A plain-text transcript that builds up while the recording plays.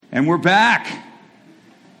And we're back.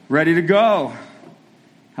 Ready to go.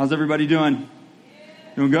 How's everybody doing?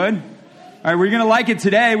 Doing good? All right, we're going to like it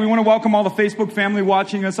today. We want to welcome all the Facebook family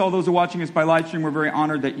watching us, all those who are watching us by live stream. We're very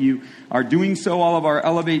honored that you are doing so. All of our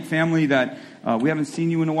Elevate family that we haven't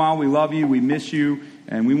seen you in a while. We love you. We miss you.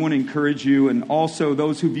 And we want to encourage you. And also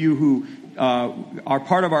those of you who are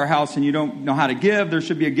part of our house and you don't know how to give, there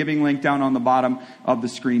should be a giving link down on the bottom of the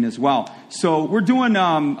screen as well. So we're doing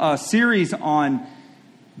a series on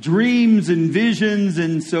dreams and visions.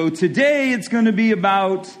 And so today it's going to be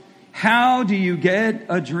about how do you get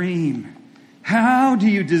a dream? How do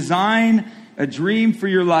you design a dream for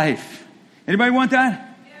your life? Anybody want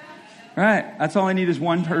that? Yeah. All right. That's all I need is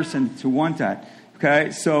one person to want that. Okay.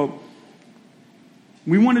 So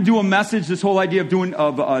we want to do a message. This whole idea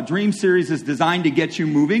of a dream series is designed to get you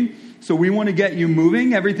moving. So we want to get you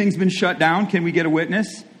moving. Everything's been shut down. Can we get a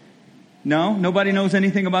witness? No? Nobody knows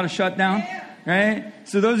anything about a shutdown? Right?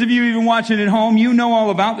 So those of you even watching at home, you know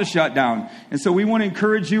all about the shutdown. And so we want to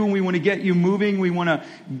encourage you and we want to get you moving. We want to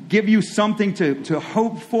give you something to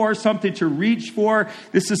hope for, something to reach for.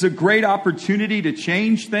 This is a great opportunity to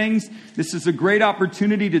change things. This is a great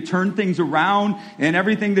opportunity to turn things around. And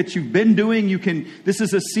everything that you've been doing, this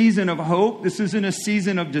is a season of hope. This isn't a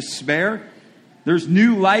season of despair. There's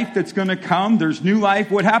new life that's going to come. There's new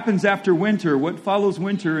life. What happens after winter? What follows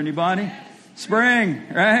winter? Anybody? Spring,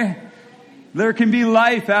 right? There can be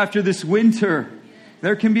life after this winter.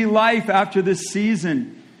 There can be life after this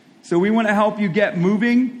season. So we want to help you get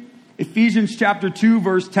moving. Ephesians chapter 2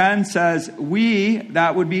 verse 10 says, we,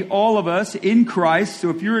 that would be all of us in Christ. So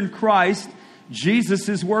if you're in Christ, Jesus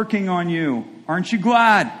is working on you. Aren't you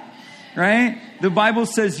glad? Right? The Bible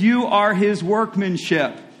says you are His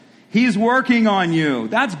workmanship. He's working on you.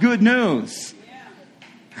 That's good news.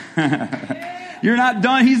 You're not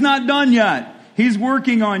done. He's not done yet. He's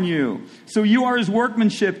working on you. So you are His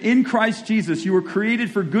workmanship in Christ Jesus. You were created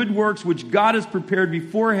for good works, which God has prepared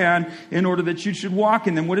beforehand in order that you should walk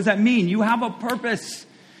in them. What does that mean? You have a purpose.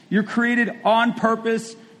 You're created on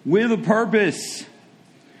purpose with a purpose.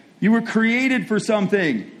 You were created for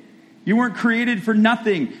something. You weren't created for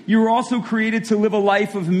nothing. You were also created to live a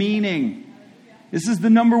life of meaning. This is the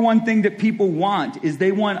number one thing that people want, is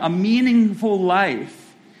they want a meaningful life.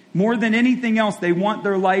 More than anything else, they want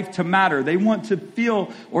their life to matter. They want to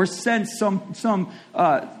feel or sense some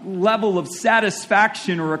level of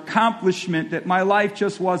satisfaction or accomplishment that my life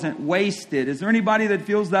just wasn't wasted. Is there anybody that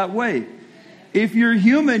feels that way? If you're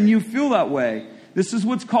human, you feel that way. This is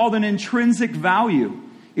what's called an intrinsic value.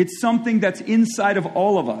 It's something that's inside of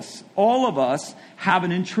all of us. All of us have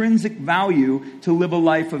an intrinsic value to live a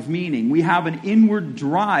life of meaning. We have an inward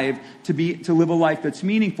drive to live a life that's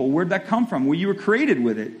meaningful. Where'd that come from? Well, you were created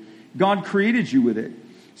with it. God created you with it.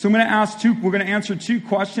 So we're going to answer two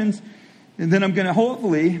questions. And then I'm going to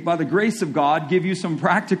hopefully, by the grace of God, give you some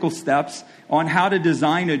practical steps on how to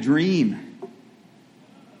design a dream.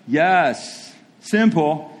 Yes.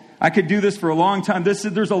 Simple. I could do this for a long time. There's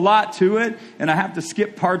a lot to it, and I have to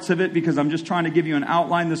skip parts of it because I'm just trying to give you an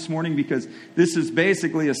outline this morning because this is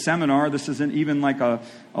basically a seminar. This isn't even like a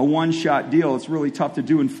one-shot deal. It's really tough to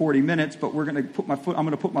do in 40 minutes, but I'm going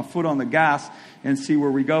to put my foot on the gas and see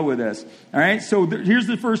where we go with this. All right, so here's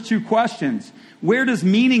the first two questions. Where does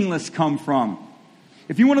meaningless come from?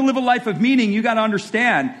 If you want to live a life of meaning, you got to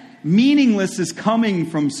understand meaningless is coming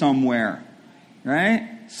from somewhere,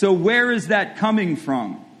 right? So where is that coming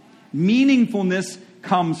from? Meaningfulness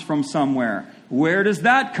comes from somewhere. Where does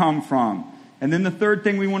that come from? And then the third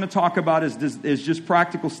thing we want to talk about is just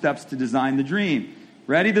practical steps to design the dream.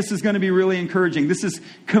 Ready? This is going to be really encouraging. This is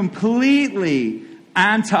completely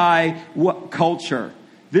anti-culture.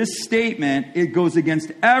 This statement, it goes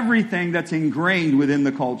against everything that's ingrained within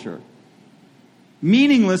the culture.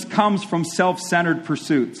 Meaningless comes from self-centered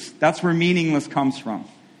pursuits. That's where meaningless comes from.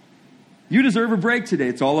 You deserve a break today.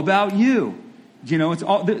 It's all about you. You know,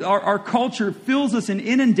 our culture fills us and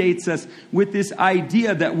inundates us with this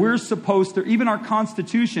idea that we're supposed to, even our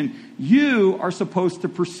Constitution, you are supposed to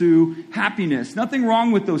pursue happiness. Nothing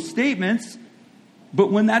wrong with those statements,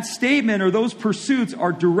 but when that statement or those pursuits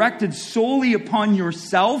are directed solely upon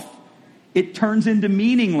yourself, it turns into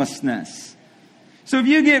meaninglessness. So if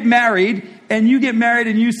you get married and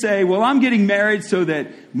you say, well, I'm getting married so that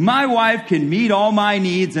my wife can meet all my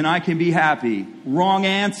needs and I can be happy. Wrong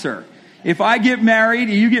answer. If I get married,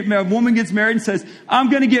 a woman gets married and says, I'm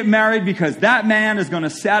going to get married because that man is going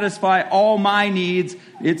to satisfy all my needs,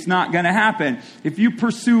 it's not going to happen. If you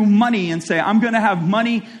pursue money and say, I'm going to have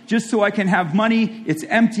money just so I can have money, it's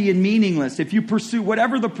empty and meaningless. If you pursue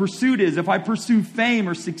whatever the pursuit is, if I pursue fame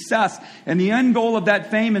or success, and the end goal of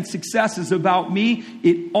that fame and success is about me,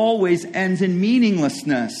 it always ends in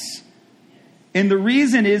meaninglessness. And the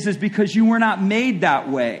reason is because you were not made that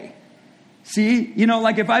way. See,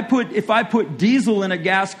 like if I put diesel in a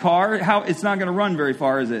gas car, it's not going to run very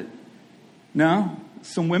far, is it? No?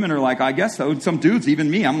 Some women are like, I guess so. Some dudes, even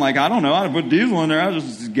me, I'm like, I don't know how to put diesel in there. I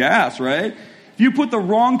just gas, right? If you put the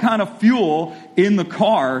wrong kind of fuel in the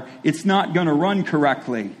car, it's not going to run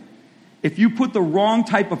correctly. If you put the wrong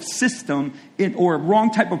type of system or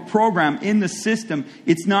wrong type of program in the system,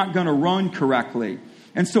 it's not going to run correctly.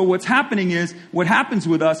 And so what happens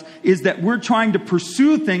with us is that we're trying to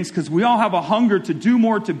pursue things because we all have a hunger to do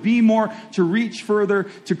more, to be more, to reach further,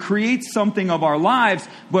 to create something of our lives.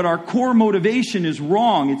 But our core motivation is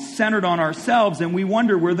wrong. It's centered on ourselves, and we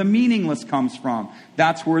wonder where the meaningless comes from.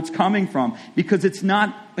 That's where it's coming from, because it's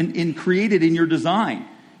not created in your design.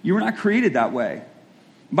 You were not created that way.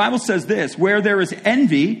 The Bible says this: where there is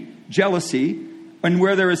envy, jealousy, and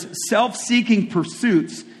where there is self-seeking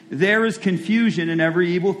pursuits, there is confusion in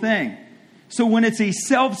every evil thing. So when it's a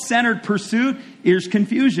self-centered pursuit, there's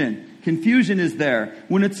confusion. Confusion is there.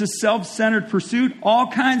 When it's a self-centered pursuit, all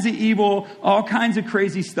kinds of evil, all kinds of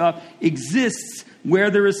crazy stuff exists where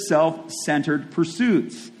there is self-centered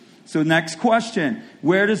pursuits. So next question,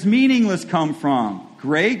 where does meaningless come from?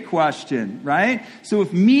 Great question, right? So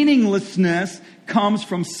if meaninglessness comes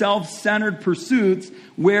from self-centered pursuits,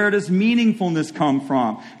 where does meaningfulness come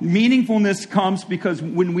from? Meaningfulness comes because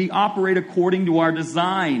when we operate according to our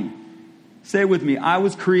design. Say it with me. I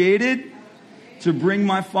was created to bring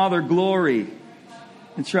my Father glory.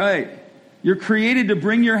 That's right. You're created to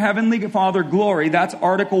bring your Heavenly Father glory. That's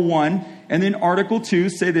Article 1. And then Article 2,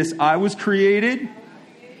 say this: I was created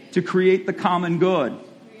to create the common good.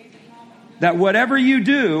 That whatever you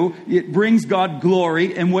do, it brings God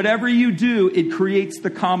glory, and whatever you do, it creates the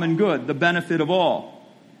common good, the benefit of all.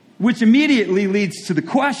 Which immediately leads to the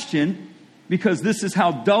question, because this is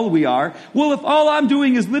how dull we are. Well, if all I'm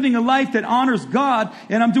doing is living a life that honors God,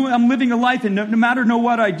 and I'm living a life and no matter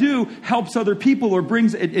what I do helps other people or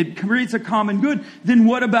it creates a common good, then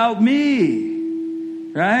what about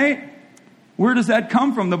me? Right? Where does that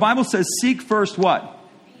come from? The Bible says, seek first what?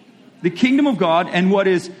 The kingdom of God and what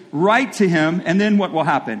is right to Him, and then what will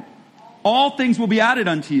happen? All things will be added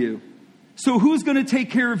unto you. So who's going to take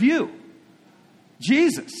care of you?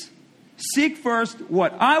 Jesus. Seek first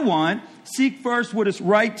what I want. Seek first what is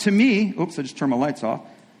right to me. Oops, I just turned my lights off.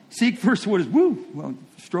 Seek first what is,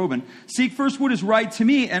 strobing. Seek first what is right to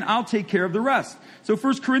me, and I'll take care of the rest. So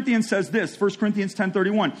 1 Corinthians says this, 1 Corinthians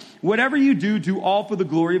 10:31. Whatever you do all for the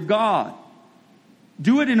glory of God.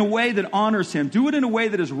 Do it in a way that honors Him. Do it in a way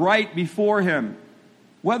that is right before Him.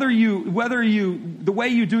 The way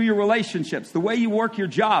you do your relationships, the way you work your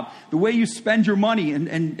job, the way you spend your money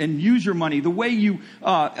and use your money, the way you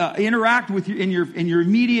interact with in your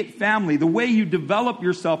immediate family, the way you develop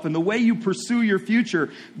yourself, and the way you pursue your future.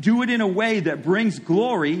 Do it in a way that brings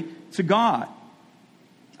glory to God.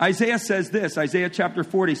 Isaiah says this, Isaiah chapter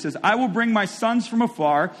 40 says, I will bring my sons from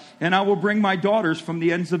afar, and I will bring my daughters from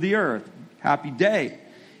the ends of the earth. Happy day.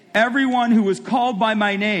 Everyone who is called by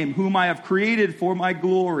my name, whom I have created for my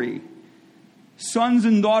glory. Sons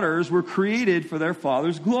and daughters were created for their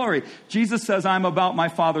Father's glory. Jesus says, I'm about my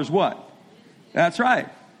Father's what? That's right.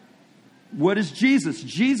 What is Jesus?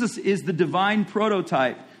 Jesus is the divine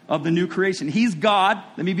prototype of the new creation. He's God.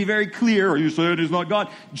 Let me be very clear. Are you saying He's not God?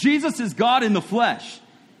 Jesus is God in the flesh.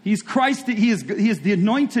 He's Christ. He is the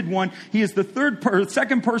anointed one. He is the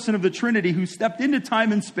second person of the Trinity who stepped into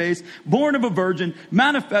time and space, born of a virgin,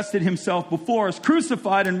 manifested Himself before us,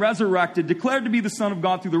 crucified and resurrected, declared to be the Son of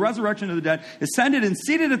God through the resurrection of the dead, ascended and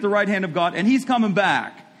seated at the right hand of God, and He's coming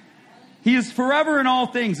back. He is forever in all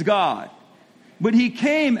things God. But He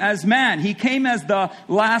came as man. He came as the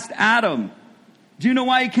last Adam. Do you know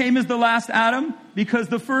why He came as the last Adam? Because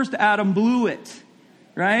the first Adam blew it,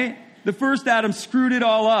 right? The first Adam screwed it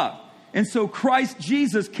all up. And so Christ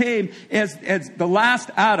Jesus came as the last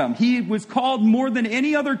Adam. He was called more than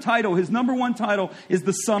any other title. His number one title is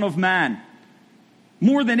the Son of Man.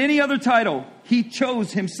 More than any other title, He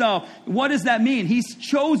chose Himself. What does that mean? He's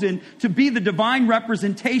chosen to be the divine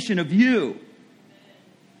representation of you.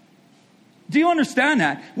 Do you understand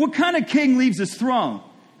that? What kind of king leaves his throne?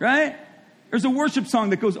 Right? There's a worship song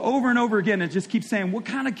that goes over and over again and just keeps saying, what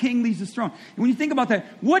kind of king leaves his throne? And when you think about that,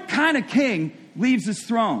 what kind of king leaves his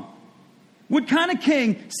throne? What kind of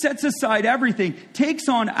king sets aside everything, takes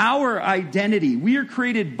on our identity? We are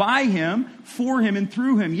created by him, for him, and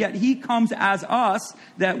through him, yet he comes as us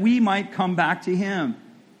that we might come back to him.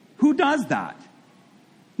 Who does that?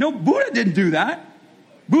 No, Buddha didn't do that.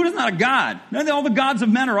 Buddha's not a god. All the gods of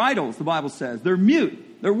men are idols, the Bible says. They're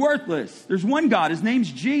mute. They're worthless. There's one God. His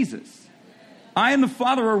name's Jesus. I and the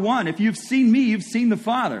Father are one. If you've seen me, you've seen the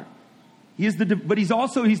Father. But he's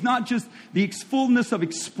not just the fullness of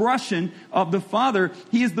expression of the Father.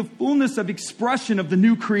 He is the fullness of expression of the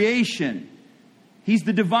new creation. He's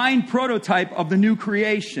the divine prototype of the new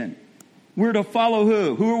creation. We're to follow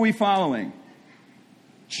who? Who are we following?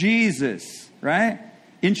 Jesus, right?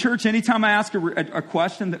 In church, anytime I ask a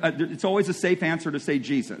question, it's always a safe answer to say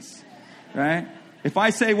Jesus, right? If I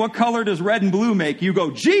say, what color does red and blue make? You go,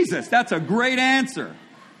 Jesus. That's a great answer.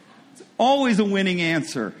 It's always a winning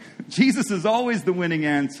answer. Jesus is always the winning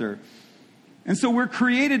answer. And so we're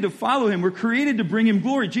created to follow him. We're created to bring him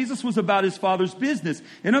glory. Jesus was about his Father's business.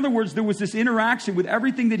 In other words, there was this interaction with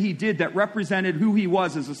everything that he did that represented who he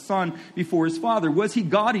was as a son before his Father. Was he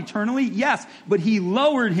God eternally? Yes, but he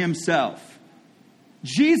lowered himself.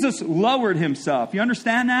 Jesus lowered himself. You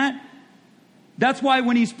understand that? That's why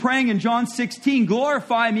when he's praying in John 16,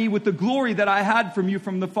 glorify me with the glory that I had from you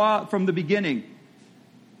from the beginning.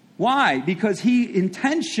 Why? Because he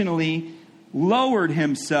intentionally lowered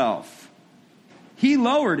himself. He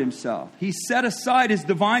lowered himself. He set aside his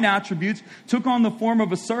divine attributes, took on the form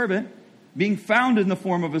of a servant, being found in the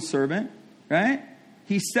form of a servant, right?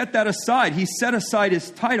 He set that aside. He set aside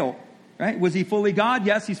his title, right? Was he fully God?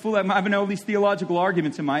 Yes, he's fully. I'm having all these theological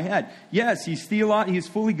arguments in my head. Yes, he's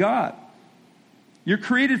fully God. You're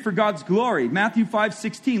created for God's glory. Matthew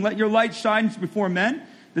 5:16, let your light shine before men,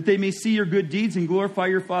 that they may see your good deeds and glorify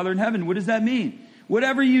your Father in heaven. What does that mean?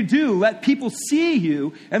 Whatever you do, let people see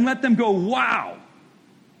you and let them go, wow.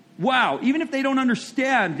 Wow. Even if they don't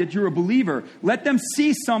understand that you're a believer, let them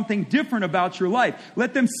see something different about your life.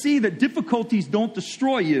 Let them see that difficulties don't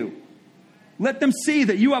destroy you. Let them see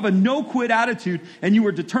that you have a no-quit attitude and you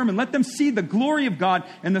are determined. Let them see the glory of God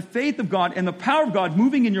and the faith of God and the power of God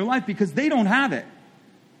moving in your life, because they don't have it,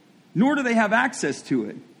 nor do they have access to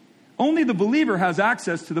it. Only the believer has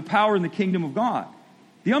access to the power and the kingdom of God.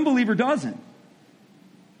 The unbeliever doesn't.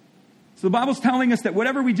 So the Bible's telling us that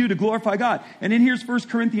whatever we do to glorify God. And then here's 1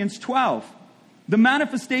 Corinthians 12. The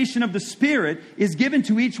manifestation of the Spirit is given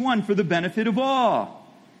to each one for the benefit of all.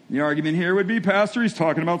 The argument here would be, Pastor, he's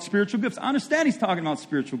talking about spiritual gifts. I understand he's talking about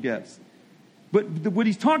spiritual gifts. But what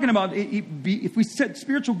he's talking about, if we set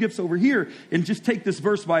spiritual gifts over here and just take this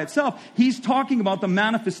verse by itself, he's talking about the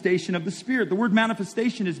manifestation of the Spirit. The word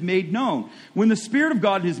manifestation is made known. When the Spirit of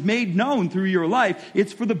God is made known through your life,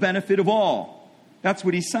 it's for the benefit of all. That's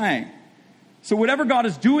what he's saying. So whatever God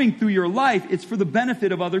is doing through your life, it's for the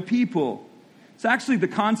benefit of other people. It's actually the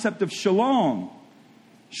concept of shalom.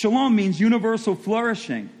 Shalom means universal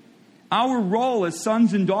flourishing. Our role as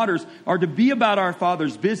sons and daughters are to be about our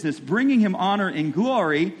Father's business, bringing him honor and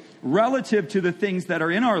glory relative to the things that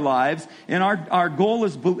are in our lives. And our goal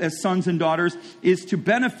as sons and daughters is to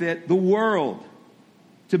benefit the world.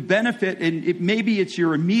 To benefit, and maybe it's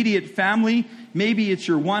your immediate family, maybe it's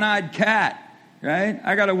your one-eyed cat, right?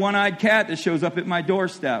 I got a one-eyed cat that shows up at my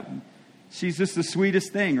doorstep. She's just the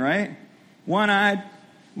sweetest thing, right? One-eyed, a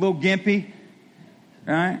little gimpy,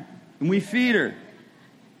 right? And we feed her.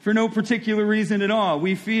 For no particular reason at all.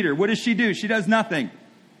 We feed her. What does she do? She does nothing.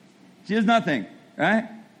 She does nothing, right?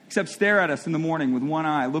 Except stare at us in the morning with one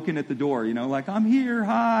eye, looking at the door, like, I'm here,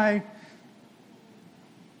 hi.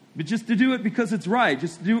 But just to do it because it's right,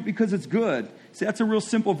 just to do it because it's good. See, that's a real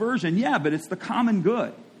simple version. Yeah, but it's the common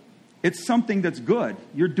good. It's something that's good.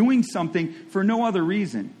 You're doing something for no other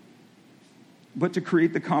reason but to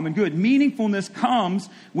create the common good. Meaningfulness comes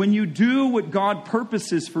when you do what God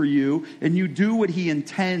purposes for you and you do what he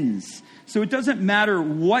intends. So it doesn't matter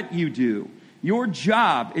what you do. Your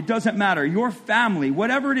job, it doesn't matter. Your family,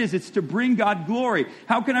 whatever it is, it's to bring God glory.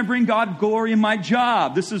 How can I bring God glory in my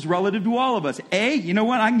job? This is relative to all of us. A, you know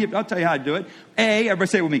what? I'll tell you how to do it. A, everybody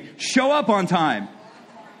say it with me, show up on time.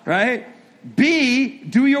 Right? B,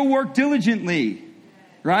 do your work diligently.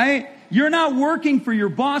 Right? You're not working for your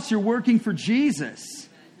boss, you're working for Jesus.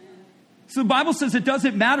 So the Bible says it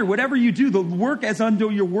doesn't matter. Whatever you do, the work as unto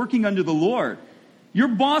you're working under the Lord. Your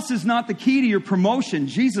boss is not the key to your promotion.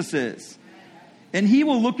 Jesus is. And he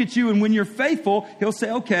will look at you, and when you're faithful, he'll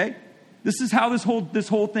say, okay, this is how this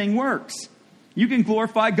whole thing works. You can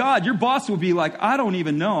glorify God. Your boss will be like, I don't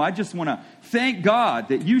even know. I just want to thank God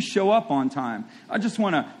that you show up on time. I just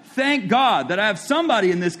want to thank God that I have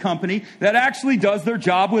somebody in this company that actually does their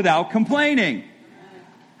job without complaining.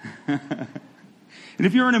 And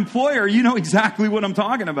if you're an employer, you know exactly what I'm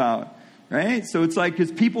talking about, right? So it's like,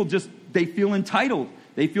 because people they feel entitled.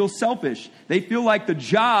 They feel selfish. They feel like the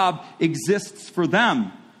job exists for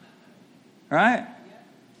them, right?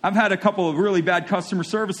 I've had a couple of really bad customer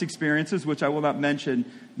service experiences, which I will not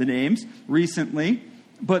mention the names, recently.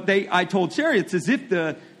 But I told Sherry, it's as if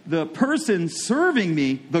the person serving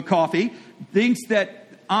me the coffee thinks that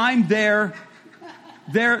I'm there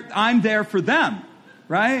for them,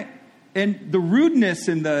 right? And the rudeness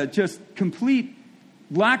and the just complete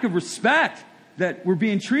lack of respect that we're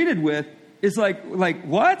being treated with is like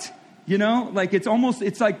what? You know, like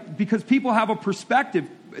it's like, because people have a perspective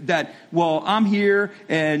that, well, I'm here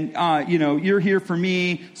and, you're here for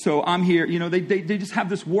me, so I'm here. You know, they just have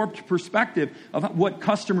this warped perspective of what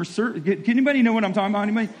customer service. Can anybody know what I'm talking about?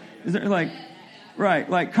 Anybody? Is there right,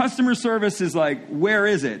 like customer service is like, where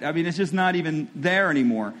is it? I mean, it's just not even there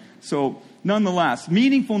anymore. So nonetheless,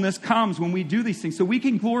 meaningfulness comes when we do these things so we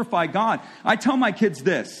can glorify God. I tell my kids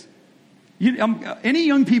this. Any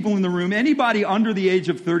young people in the room, anybody under the age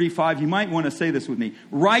of 35, you might want to say this with me.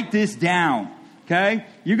 Write this down, okay?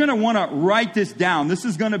 You're going to want to write this down. This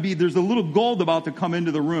is going to be, there's a little gold about to come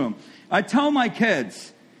into the room. I tell my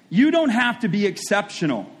kids, you don't have to be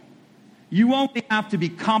exceptional. You only have to be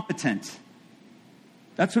competent.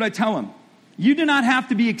 That's what I tell them. You do not have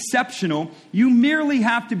to be exceptional. You merely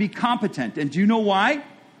have to be competent. And do you know why?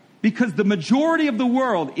 Because the majority of the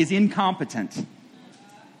world is incompetent.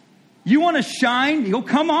 You want to shine?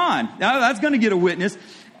 Come on. That's going to get a witness.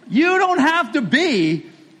 You don't have to be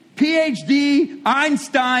PhD,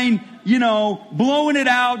 Einstein, blowing it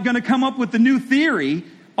out, going to come up with a new theory.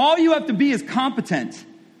 All you have to be is competent.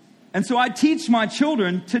 And so I teach my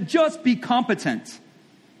children to just be competent.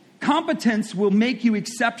 Competence will make you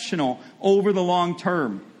exceptional over the long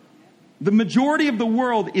term. The majority of the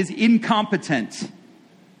world is incompetent.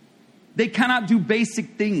 They cannot do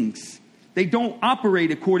basic things. They don't operate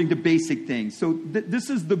according to basic things. So this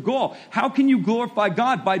is the goal. How can you glorify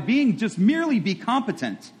God? By merely be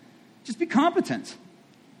competent. Just be competent.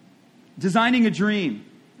 Designing a dream.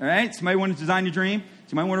 All right? Somebody want to design a dream?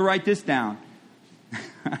 Somebody want to write this down?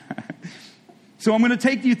 So I'm going to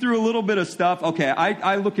take you through a little bit of stuff. Okay,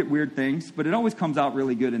 I look at weird things, but it always comes out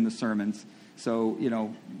really good in the sermons. So,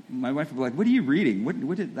 my wife will be like, what are you reading?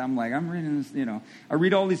 I'm like, I'm reading this, I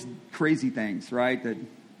read all these crazy things, right? That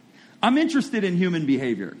I'm interested in human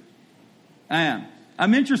behavior. I am.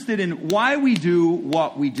 I'm interested in why we do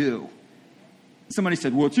what we do. Somebody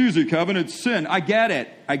said, well, it's easy, Kevin. It's sin. I get it.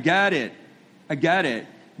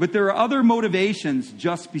 But there are other motivations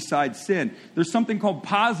just besides sin. There's something called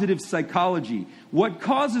positive psychology. What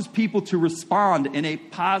causes people to respond in a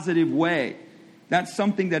positive way? That's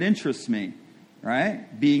something that interests me,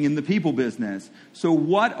 right? Being in the people business. So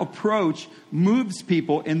what approach moves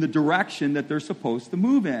people in the direction that they're supposed to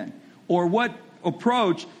move in? Or what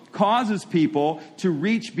approach causes people to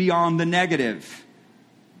reach beyond the negative?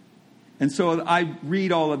 And so I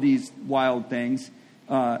read all of these wild things.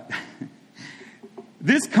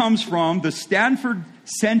 This comes from the Stanford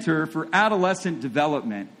Center for Adolescent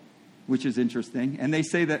Development, which is interesting. And they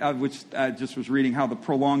say that, which I just was reading, how the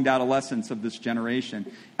prolonged adolescence of this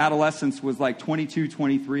generation. Adolescence was like 22,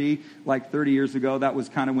 23, like 30 years ago. That was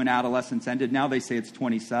kind of when adolescence ended. Now they say it's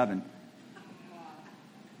 27.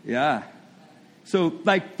 Yeah. So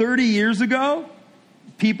like 30 years ago,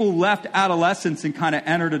 people left adolescence and kind of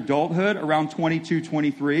entered adulthood around 22,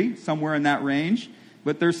 23, somewhere in that range.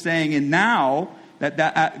 But they're saying, and now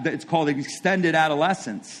that it's called extended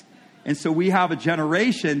adolescence. And so we have a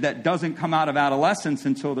generation that doesn't come out of adolescence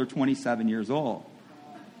until they're 27 years old.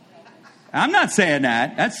 I'm not saying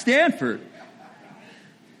that. That's Stanford.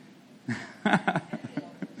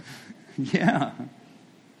 Yeah.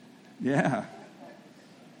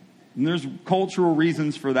 And there's cultural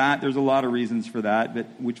reasons for that. There's a lot of reasons for that, but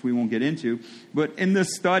which we won't get into. But in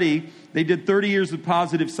this study, they did 30 years of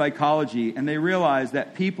positive psychology, and they realized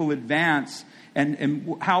that people advance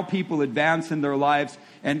and how people advance in their lives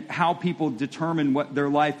and how people determine what their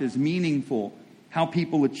life is meaningful, how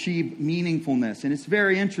people achieve meaningfulness. And it's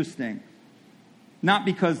very interesting. Not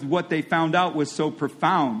because what they found out was so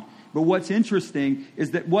profound, but what's interesting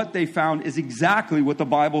is that what they found is exactly what the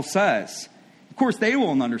Bible says. Of course, they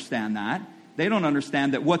won't understand that. They don't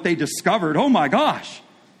understand that what they discovered, oh my gosh,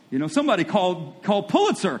 somebody called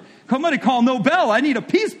Pulitzer. Somebody called Nobel. I need a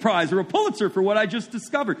Peace Prize or a Pulitzer for what I just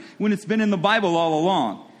discovered, when it's been in the Bible all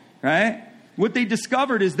along, right? What they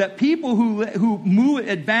discovered is that people who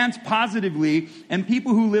advance positively and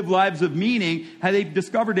people who live lives of meaning, they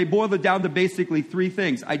boil it down to basically three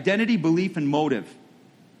things: identity, belief, and motive.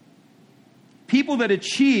 People that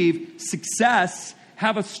achieve success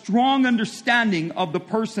have a strong understanding of the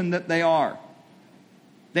person that they are.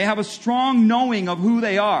 They have a strong knowing of who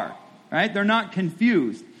they are, right? They're not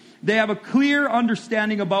confused. They have a clear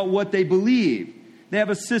understanding about what they believe. They have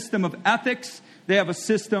a system of ethics. They have a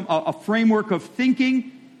system, a framework of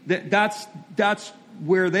thinking. That's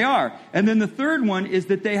where they are. And then the third one is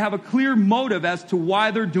that they have a clear motive as to why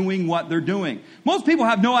they're doing what they're doing. Most people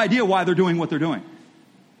have no idea why they're doing what they're doing.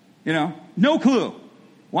 You know, no clue.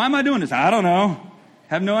 Why am I doing this? I don't know.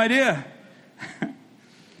 Have no idea.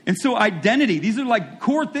 And so identity, these are like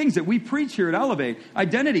core things that we preach here at Elevate.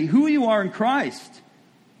 Identity, who you are in Christ.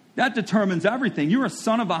 That determines everything. You're a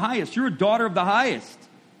son of the highest. You're a daughter of the highest.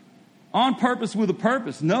 On purpose with a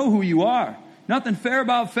purpose. Know who you are. Nothing fair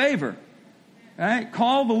about favor. Right?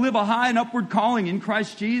 Call to live a high and upward calling in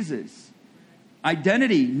Christ Jesus.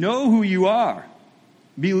 Identity, know who you are.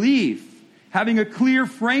 Belief, having a clear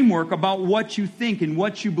framework about what you think and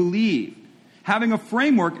what you believe. Having a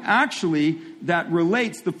framework actually that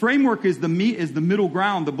relates. The framework is the middle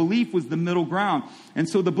ground. The belief was the middle ground. And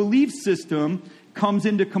so the belief system comes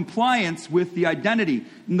into compliance with the identity.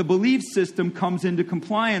 And the belief system comes into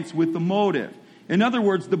compliance with the motive. In other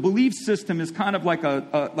words, the belief system is kind of like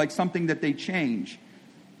like something that they change,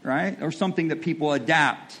 right? Or something that people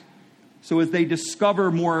adapt. So as they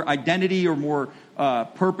discover more identity or more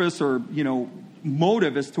purpose or,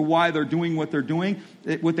 motive as to why they're doing what they're doing,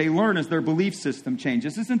 what they learn is their belief system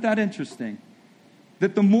changes. Isn't that interesting?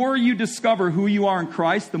 That the more you discover who you are in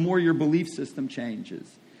Christ, the more your belief system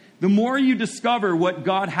changes. The more you discover what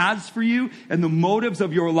God has for you and the motives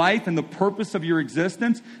of your life and the purpose of your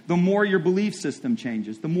existence, the more your belief system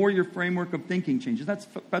changes. The more your framework of thinking changes.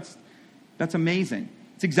 That's amazing.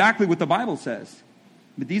 It's exactly what the Bible says.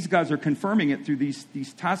 But these guys are confirming it through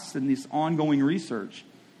these tests and this ongoing research.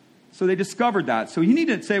 So they discovered that. So you need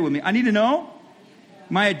to say it with me. I need to know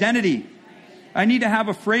my identity. I need to have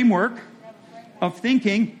a framework of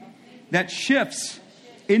thinking that shifts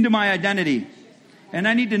into my identity. And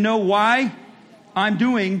I need to know why I'm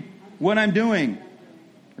doing what I'm doing.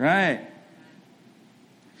 Right.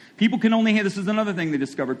 People can only handle, this is another thing they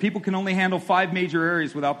discovered. People can only handle 5 major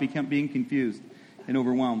areas without being confused and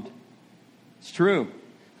overwhelmed. It's true.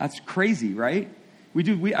 That's crazy, right?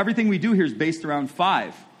 Everything we do here is based around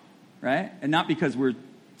 5, right? And not because we're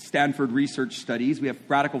Stanford research studies. We have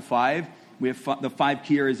Radical 5. We have the 5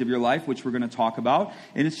 key areas of your life, which we're going to talk about.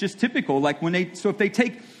 And it's just typical. Like if they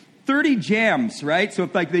take 30 jams, right? So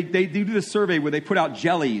if like they do this survey where they put out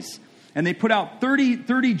jellies and they put out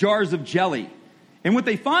 30 jars of jelly. And what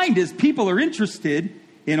they find is people are interested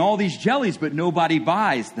in all these jellies, but nobody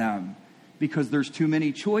buys them because there's too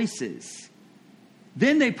many choices.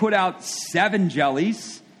 Then they put out 7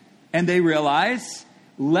 jellies and they realize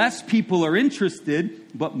less people are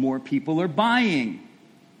interested, but more people are buying.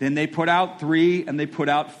 Then they put out 3 and they put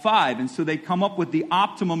out 5. And so they come up with the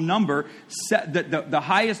optimum number. The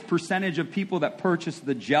highest percentage of people that purchased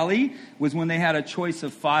the jelly was when they had a choice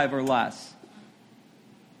of 5 or less.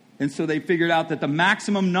 And so they figured out that the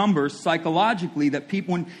maximum number psychologically that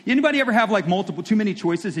people, anybody ever have like too many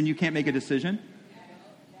choices and you can't make a decision?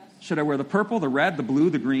 Should I wear the purple, the red, the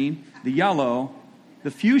blue, the green, the yellow,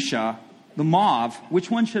 the fuchsia, the mauve?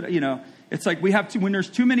 Which one should, it's like when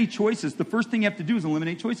there's too many choices, the first thing you have to do is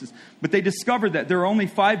eliminate choices. But they discovered that there are only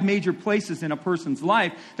 5 major places in a person's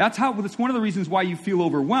life. That's one of the reasons why you feel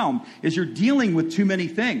overwhelmed, is you're dealing with too many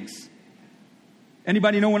things.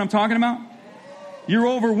 Anybody know what I'm talking about? You're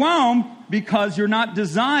overwhelmed because you're not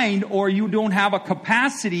designed or you don't have a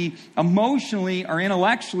capacity emotionally or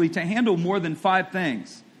intellectually to handle more than 5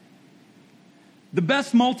 things. The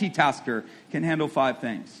best multitasker can handle 5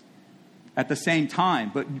 things at the same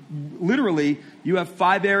time. But literally, you have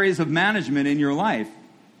 5 areas of management in your life.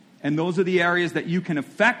 And those are the areas that you can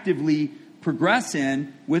effectively progress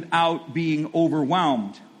in without being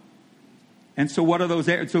overwhelmed. And so what are those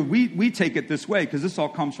areas? So we take it this way because this all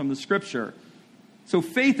comes from the Scripture. So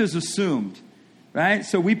faith is assumed, right?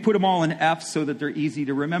 So we put them all in F so that they're easy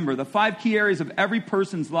to remember. The 5 key areas of every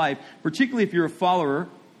person's life, particularly if you're a follower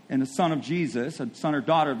and a son of Jesus, a son or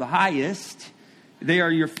daughter of the highest, they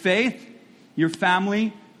are your faith, your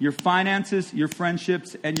family, your finances, your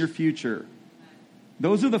friendships, and your future.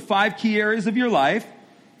 Those are the 5 key areas of your life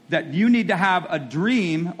that you need to have a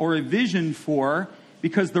dream or a vision for,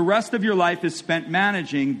 because the rest of your life is spent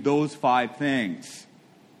managing those 5 things.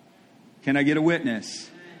 Can I get a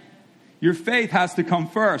witness? Your faith has to come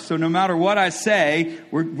first. So no matter what I say,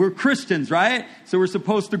 we're Christians, right? So we're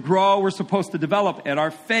supposed to grow. We're supposed to develop at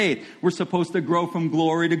our faith. We're supposed to grow from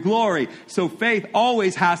glory to glory. So faith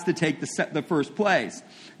always has to take the first place.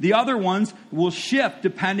 The other ones will shift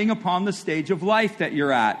depending upon the stage of life that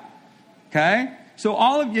you're at. Okay? So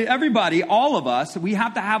all of you, everybody, all of us, we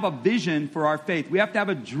have to have a vision for our faith. We have to have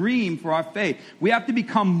a dream for our faith. We have to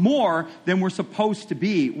become more than we're supposed to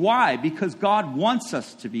be. Why? Because God wants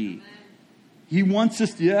us to be. He wants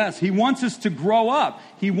us to, yes, He wants us to grow up.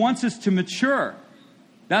 He wants us to mature.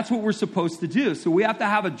 That's what we're supposed to do. So we have to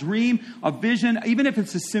have a dream, a vision, even if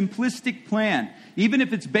it's a simplistic plan, even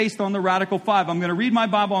if it's based on the Radical 5. I'm going to read my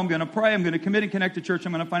Bible, I'm going to pray, I'm going to commit and connect to church,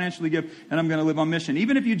 I'm going to financially give, and I'm going to live on mission.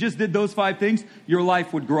 Even if you just did those 5 things, your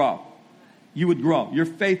life would grow. You would grow. Your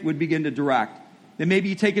faith would begin to direct. Then maybe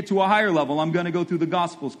you take it to a higher level. I'm going to go through the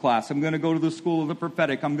Gospels class. I'm going to go to the School of the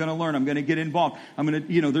Prophetic. I'm going to learn. I'm going to get involved. I'm going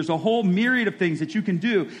to, there's a whole myriad of things that you can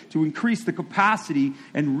do to increase the capacity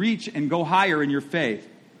and reach and go higher in your faith.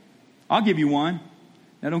 I'll give you one.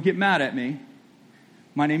 Now, don't get mad at me.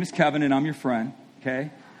 My name is Kevin, and I'm your friend,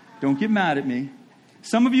 okay? Don't get mad at me.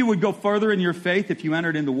 Some of you would go further in your faith if you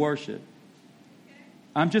entered into worship.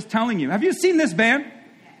 I'm just telling you. Have you seen this band?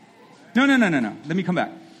 No. Let me come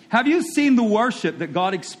back. Have you seen the worship that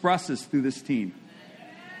God expresses through this team?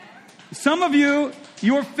 Some of you,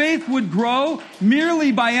 your faith would grow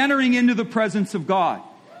merely by entering into the presence of God.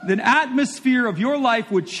 The atmosphere of your life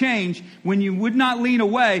would change when you would not lean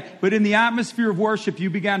away, but in the atmosphere of worship, you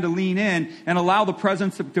began to lean in and allow the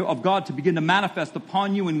presence of God to begin to manifest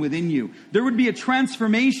upon you and within you. There would be a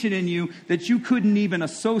transformation in you that you couldn't even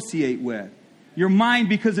associate with. Your mind,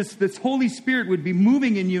 because it's this Holy Spirit, would be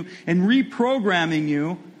moving in you and reprogramming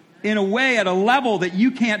you in a way at a level that you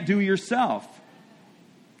can't do yourself.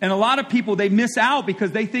 And a lot of people, they miss out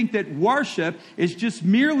because they think that worship is just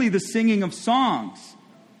merely the singing of songs.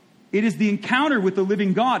 It is the encounter with the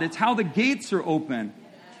living God. It's how the gates are open.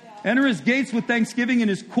 Enter His gates with thanksgiving and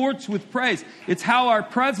His courts with praise. It's how our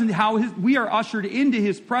presence, we are ushered into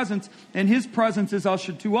His presence, and His presence is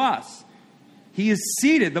ushered to us. He is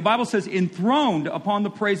seated, the Bible says, enthroned upon the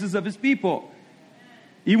praises of His people.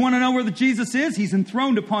 You want to know where Jesus is? He's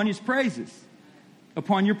enthroned upon His praises.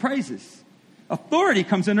 Upon your praises. Authority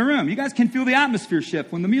comes in the room. You guys can feel the atmosphere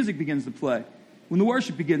shift when the music begins to play. When the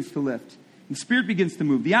worship begins to lift. The Spirit begins to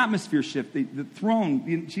move. The atmosphere shift. The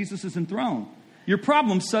throne. Jesus is enthroned. Your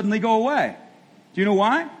problems suddenly go away. Do you know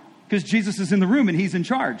why? Because Jesus is in the room and He's in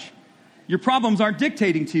charge. Your problems aren't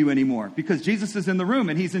dictating to you anymore because Jesus is in the room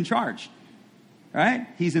and He's in charge. Right?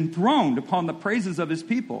 He's enthroned upon the praises of His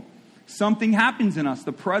people. Something happens in us.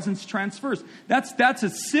 The presence transfers. That's a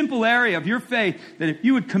simple area of your faith that if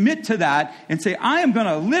you would commit to that and say, I am going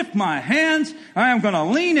to lift my hands. I am going to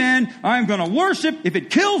lean in. I am going to worship. If it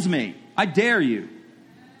kills me, I dare you.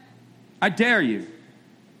 I dare you.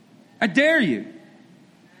 I dare you.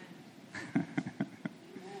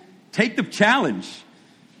 Take the challenge.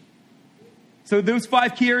 So those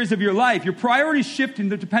 5 key areas of your life, your priorities shift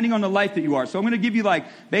depending on the life that you are. So I'm going to give you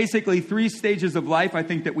basically 3 stages of life I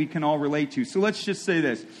think that we can all relate to. So let's just say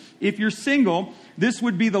this. If you're single, this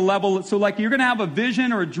would be the level. So you're going to have a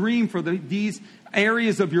vision or a dream for these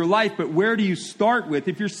areas of your life, but where do you start with?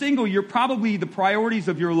 If you're single, you're probably the priorities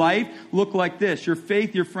of your life look like this. Your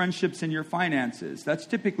faith, your friendships, and your finances. That's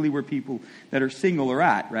typically where people that are single are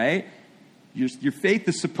at, right? Your faith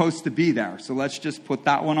is supposed to be there. So let's just put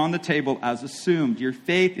that one on the table as assumed. Your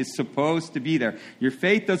faith is supposed to be there. Your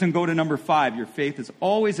faith doesn't go to number 5. Your faith is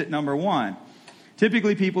always at number 1.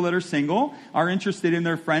 Typically, people that are single are interested in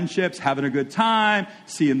their friendships, having a good time,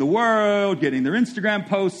 seeing the world, getting their Instagram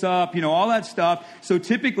posts up, all that stuff. So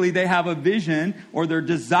typically, they have a vision or their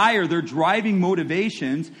desire, their driving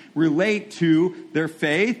motivations relate to their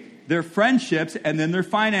faith, their friendships, and then their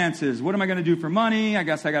finances. What am I going to do for money? I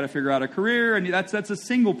guess I got to figure out a career. And that's a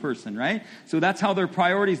single person, right? So that's how their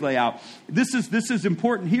priorities lay out. This is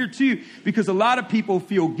important here too, because a lot of people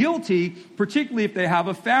feel guilty, particularly if they have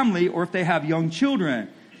a family or if they have young children.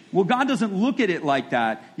 Well, God doesn't look at it like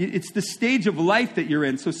that. It's the stage of life that you're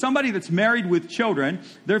in. So somebody that's married with children,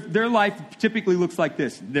 their life typically looks like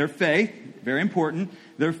this. Their faith, very important.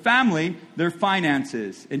 Their family, their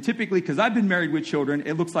finances. And typically, because I've been married with children,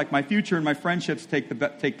 it looks like my future and my friendships take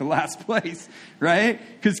the last place, right?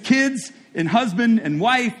 Because kids and husband and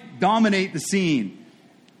wife dominate the scene.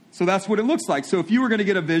 So that's what it looks like. So if you were going to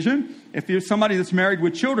get a vision, if you're somebody that's married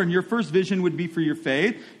with children, your first vision would be for your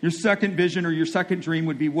faith. Your second vision or your second dream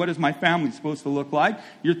would be, what is my family supposed to look like?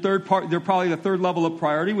 Your third part, probably the third level of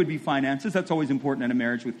priority would be finances. That's always important in a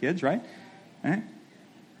marriage with kids, right?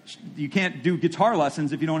 You can't do guitar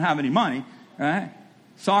lessons if you don't have any money, right?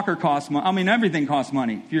 Soccer costs money. I mean, everything costs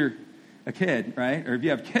money if you're a kid, right? Or if you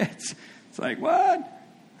have kids. It's like, what?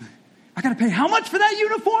 I got to pay how much for that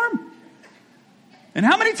uniform? And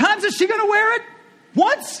how many times is she going to wear it?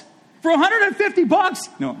 Once? For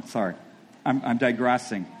 $150? No, sorry. I'm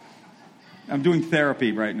digressing. I'm doing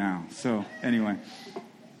therapy right now. So anyway.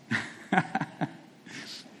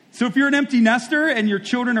 So if you're an empty nester and your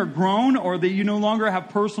children are grown or that you no longer have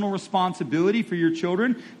personal responsibility for your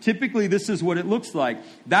children, typically this is what it looks like.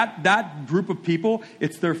 That group of people,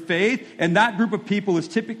 it's their faith, and that group of people is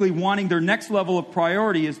typically wanting their next level of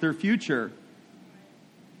priority is their future.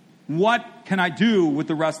 What can I do with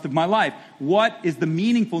the rest of my life? What is the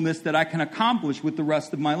meaningfulness that I can accomplish with the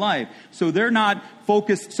rest of my life? So they're not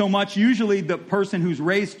focused so much. Usually the person who's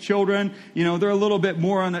raised children, they're a little bit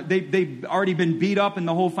more on they've already been beat up in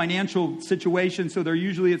the whole financial situation. So they're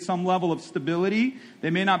usually at some level of stability. They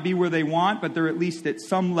may not be where they want, but they're at least at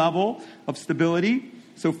some level of stability.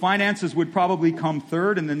 So finances would probably come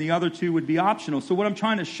third, and then the other two would be optional. So what I'm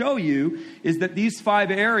trying to show you is that these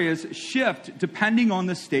 5 areas shift depending on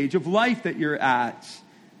the stage of life that you're at.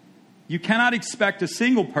 You cannot expect a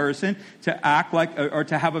single person to act like or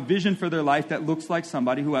to have a vision for their life that looks like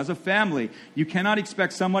somebody who has a family. You cannot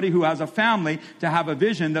expect somebody who has a family to have a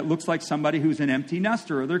vision that looks like somebody who's an empty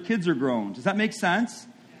nester or their kids are grown. Does that make sense?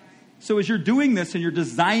 So as you're doing this and you're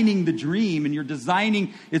designing the dream and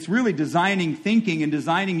it's really designing thinking and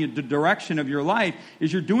designing the direction of your life.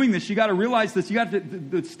 As you're doing this, you got to realize this.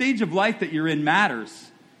 The stage of life that you're in matters.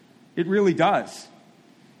 It really does.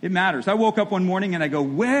 It matters. I woke up one morning and I go,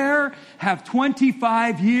 where have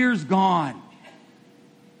 25 years gone?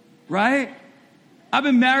 Right? I've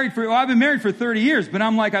been married for 30 years, but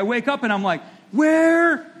I wake up and I'm like,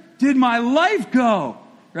 where did my life go?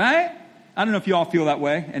 Right? I don't know if you all feel that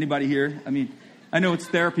way. Anybody here? I know it's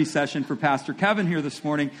therapy session for Pastor Kevin here this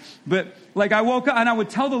morning, but I woke up and I would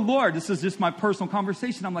tell the Lord, this is just my personal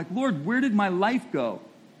conversation. I'm like, Lord, where did my life go?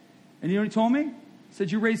 And you know what he told me? He said,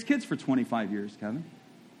 you raised kids for 25 years, Kevin.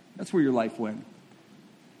 That's where your life went.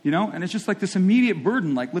 And it's just like this immediate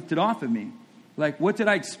burden lifted off of me. What did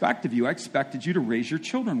I expect of you? I expected you to raise your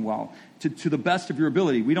children well, to the best of your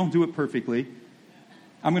ability. We don't do it perfectly.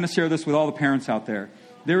 I'm going to share this with all the parents out there.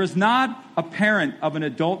 There is not a parent of an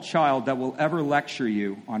adult child that will ever lecture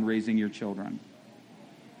you on raising your children.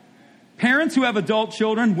 Parents who have adult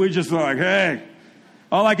children, we're just like, hey,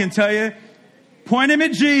 all I can tell you, point them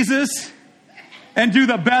at Jesus and do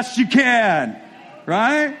the best you can,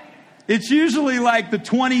 right? It's usually the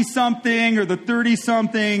 20-something or the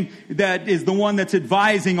 30-something that is the one that's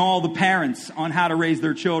advising all the parents on how to raise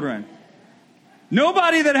their children.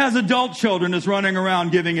 Nobody that has adult children is running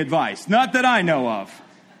around giving advice. Not that I know of.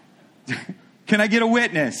 Can I get a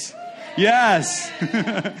witness? Yes.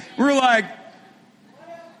 We're like,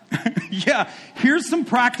 yeah, here's some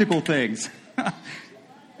practical things.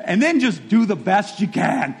 And then just do the best you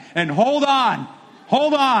can. And hold on.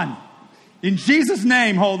 Hold on. In Jesus'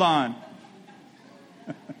 name, hold on.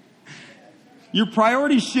 Your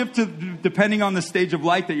priorities shift depending on the stage of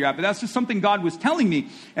life that you're at. But that's just something God was telling me.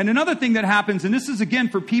 And another thing that happens, and this is again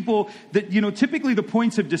for people that, typically the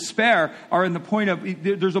points of despair are in the point of,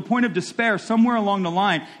 there's a point of despair somewhere along the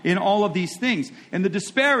line in all of these things. And the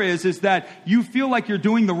despair is that you feel like you're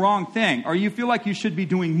doing the wrong thing, or you feel like you should be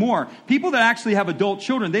doing more. People that actually have adult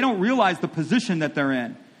children, they don't realize the position that they're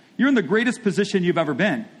in. You're in the greatest position you've ever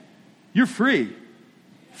been. You're free.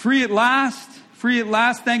 Free at last. Free at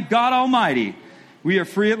last, thank God Almighty. We are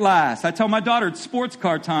free at last. I tell my daughter, it's sports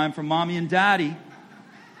car time for Mommy and Daddy.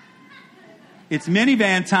 It's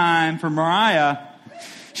minivan time for Mariah.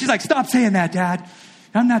 She's like, stop saying that, Dad.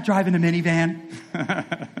 I'm not driving a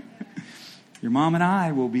minivan. Your mom and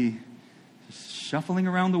I will be shuffling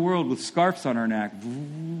around the world with scarves on our neck.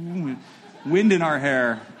 Wind in our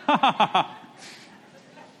hair.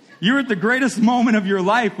 You're at the greatest moment of your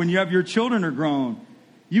life when your children are grown.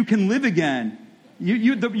 You can live again.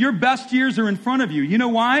 Your best years are in front of you. You know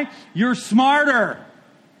why? You're smarter.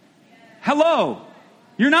 Hello.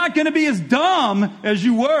 You're not going to be as dumb as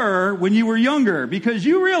you were when you were younger because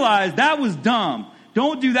you realize that was dumb.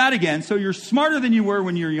 Don't do that again. So you're smarter than you were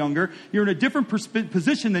when you were younger. You're in a different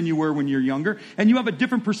position than you were when you're younger. And you have a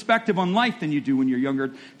different perspective on life than you do when you're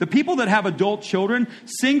younger. The people that have adult children,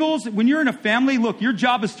 singles, when you're in a family, look, your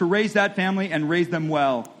job is to raise that family and raise them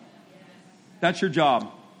well. That's your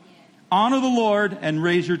job. Honor the Lord and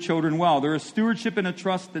raise your children well. There is stewardship and a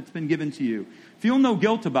trust that's been given to you. Feel no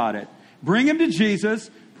guilt about it. Bring them to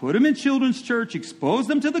Jesus. Put them in children's church. Expose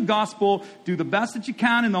them to the gospel. Do the best that you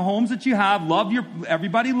can in the homes that you have.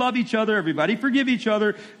 Everybody love each other. Everybody forgive each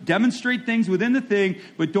other. Demonstrate things within the thing.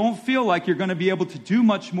 But don't feel like you're going to be able to do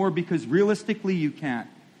much more because realistically you can't.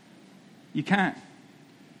 You can't.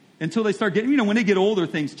 Until they start getting, when they get older,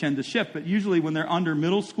 things tend to shift. But usually when they're under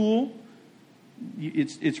middle school,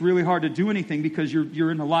 it's really hard to do anything because you're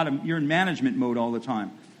in management mode all the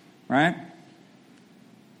time, right?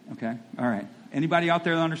 Okay, all right. Anybody out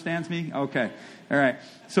there that understands me? Okay. All right.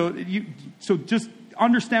 So just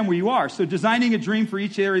understand where you are. So designing a dream for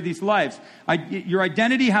each area of these lives. Your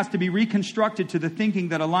identity has to be reconstructed to the thinking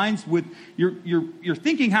that aligns with your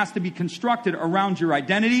thinking has to be constructed around your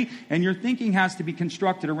identity, and your thinking has to be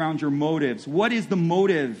constructed around your motives. What is the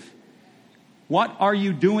motive? What are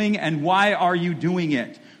you doing and why are you doing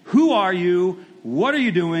it? Who are you? What are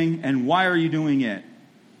you doing and why are you doing it?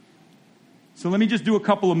 So let me just do a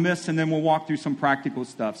couple of myths and then we'll walk through some practical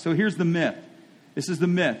stuff. So here's the myth. This is the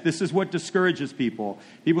myth. This is what discourages people.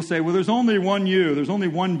 People say, well, there's only one you. There's only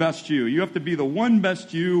one best you. You have to be the one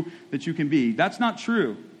best you that you can be. That's not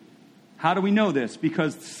true. How do we know this?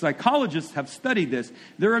 Because psychologists have studied this.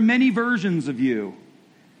 There are many versions of you.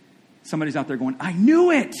 Somebody's out there going, I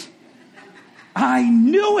knew it. I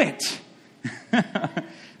knew it.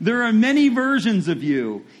 There are many versions of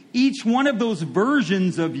you. Each one of those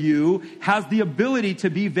versions of you has the ability to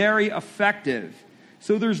be very effective.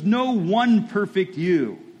 So there's no one perfect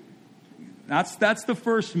you. That's the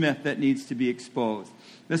first myth that needs to be exposed.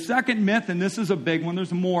 The second myth, and this is a big one,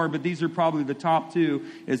 there's more, but these are probably the top two,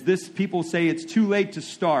 is this: people say it's too late to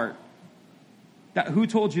start. Who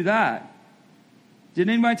told you that? Did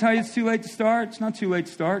anybody tell you it's too late to start? It's not too late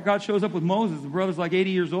to start. God shows up with Moses. The brother's like 80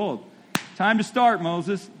 years old. Time to start,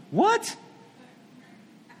 Moses. What?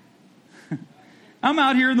 I'm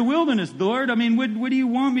out here in the wilderness, Lord. I mean, what do you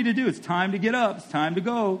want me to do? It's time to get up. It's time to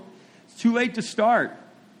go. It's too late to start.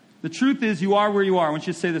 The truth is, you are where you are. I want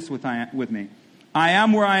you to say this with me. I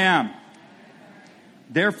am where I am.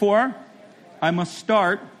 Therefore, I must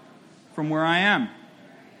start from where I am.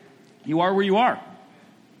 You are where you are.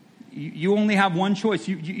 You only have one choice.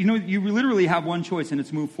 You literally have one choice, and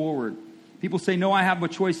it's move forward. People say, no, I have a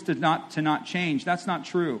choice to not change. That's not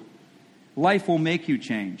true. Life will make you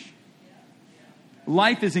change.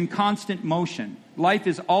 Life is in constant motion. Life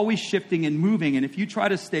is always shifting and moving. And if you try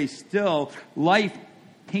to stay still, life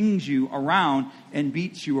pings you around and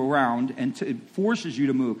beats you around and it forces you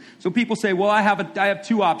to move. So people say, well, I have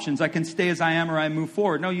two options. I can stay as I am or I move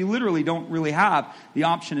forward. No, you literally don't really have the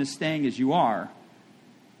option of staying as you are,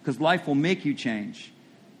 because life will make you change.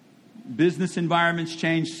 Business environments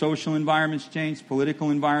change, social environments change, political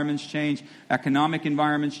environments change, economic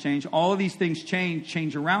environments change. All of these things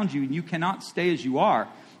change around you, and you cannot stay as you are.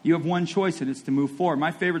 You have one choice, and it's to move forward. My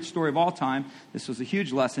favorite story of all time, this was a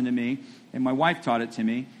huge lesson to me, and my wife taught it to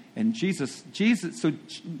me. And Jesus, so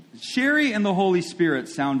Sherry and the Holy Spirit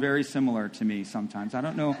sound very similar to me sometimes. I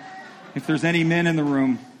don't know if there's any men in the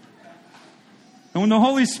room. And when the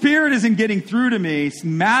Holy Spirit isn't getting through to me,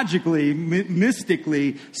 magically,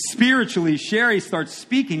 mystically, spiritually, Sherry starts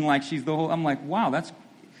speaking like she's the whole... I'm like, wow, that's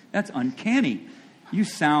uncanny. You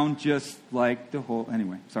sound just like the whole...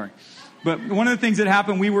 Anyway, sorry. But one of the things that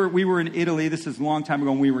happened, we were in Italy. This is a long time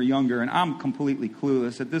ago when we were younger, and I'm completely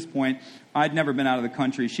clueless. At this point, I'd never been out of the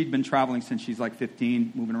country. She'd been traveling since she's like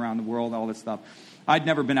 15, moving around the world, all this stuff. I'd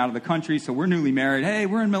never been out of the country, so we're newly married. Hey,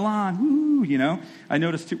 we're in Milan. Woo, you know.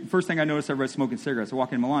 First thing I noticed, everybody's smoking cigarettes. I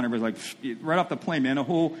walk in Milan, everybody's like, right off the plane, man. I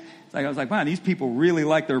was like, wow, these people really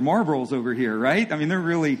like their Marlboros over here, right? I mean, they're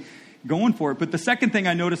really going for it. But the second thing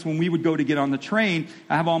I noticed when we would go to get on the train,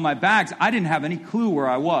 I have all my bags. I didn't have any clue where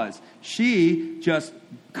I was. She just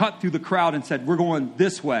cut through the crowd and said, we're going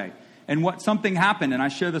this way. And something happened, and I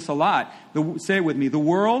share this a lot. Say it with me. The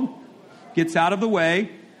world gets out of the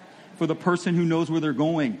way for the person who knows where they're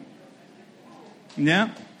going. Yeah?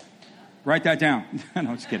 Write that down. No,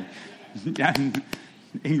 I'm just kidding.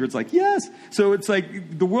 Ingrid's like, yes. So it's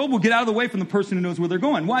like the world will get out of the way from the person who knows where they're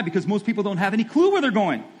going. Why? Because most people don't have any clue where they're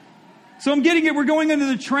going. So I'm getting it. We're going into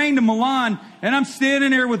the train to Milan, and I'm standing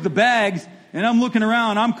there with the bags, and I'm looking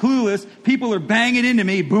around. I'm clueless. People are banging into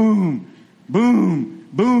me. Boom, boom,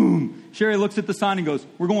 boom. Sherry looks at the sign and goes,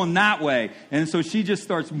 we're going that way. And so she just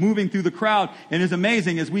starts moving through the crowd. And it's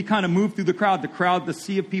amazing. As we kind of move through the crowd, the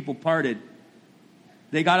sea of people parted.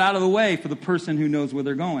 They got out of the way for the person who knows where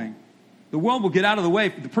they're going. The world will get out of the way.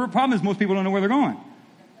 The problem is most people don't know where they're going.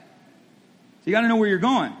 So you got to know where you're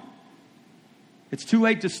going. It's too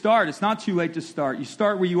late to start. It's not too late to start. You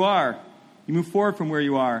start where you are. You move forward from where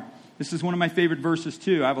you are. This is one of my favorite verses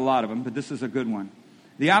too. I have a lot of them, but this is a good one.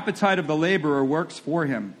 The appetite of the laborer works for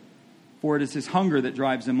him, for it is his hunger that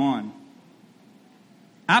drives him on.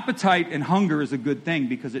 Appetite and hunger is a good thing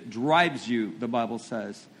because it drives you, the Bible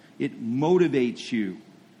says. It motivates you.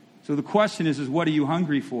 So the question is what are you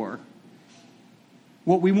hungry for?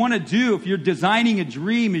 What we want to do, if you're designing a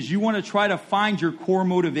dream, is you want to try to find your core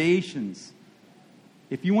motivations.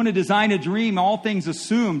 If you want to design a dream, all things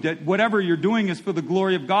assume that whatever you're doing is for the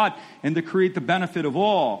glory of God and to create the benefit of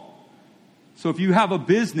all. So if you have a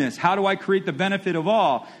business, how do I create the benefit of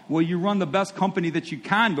all? Well, you run the best company that you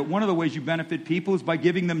can, but one of the ways you benefit people is by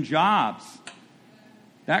giving them jobs.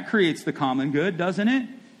 That creates the common good, doesn't it?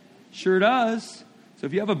 Sure does. So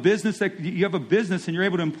if you have a business and you're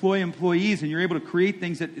able to employ employees and you're able to create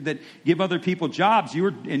things that give other people jobs,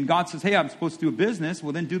 and God says, hey, I'm supposed to do a business,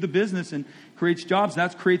 well then do the business and creates jobs.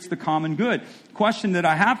 That creates the common good. Question that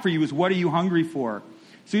I have for you is, what are you hungry for?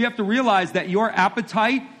 So you have to realize that your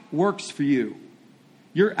appetite works for you.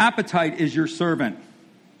 Your appetite is your servant.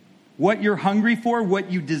 What you're hungry for,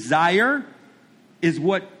 what you desire, is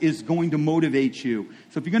what is going to motivate you.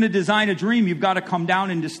 So if you're going to design a dream, you've got to come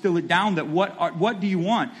down and distill it down. That what do you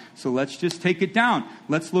want? So let's just take it down.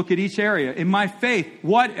 Let's look at each area. In my faith,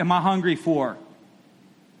 what am I hungry for?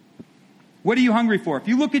 What are you hungry for? If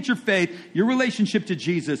you look at your faith, your relationship to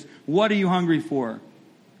Jesus, what are you hungry for?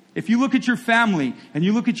 If you look at your family and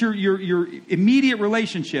you look at your immediate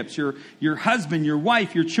relationships, your husband, your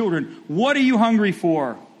wife, your children, what are you hungry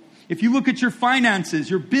for? If you look at your finances,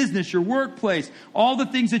 your business, your workplace, all the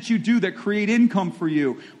things that you do that create income for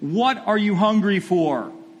you, what are you hungry for?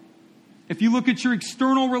 If you look at your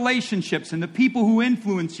external relationships and the people who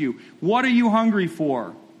influence you, what are you hungry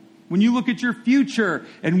for? When you look at your future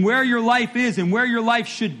and where your life is and where your life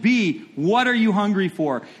should be, what are you hungry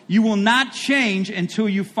for? You will not change until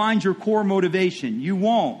you find your core motivation. You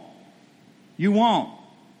won't. You won't.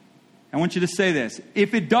 I want you to say this.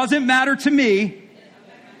 If it doesn't matter to me,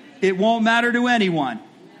 it won't matter to anyone.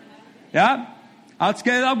 Yeah? I'm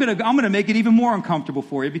going to make it even more uncomfortable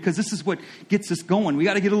for you, because this is what gets us going. We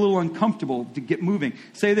got to get a little uncomfortable to get moving.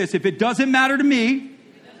 Say this. If it doesn't matter to me,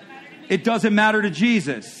 it doesn't matter to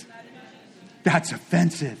Jesus. That's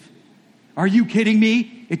offensive. Are you kidding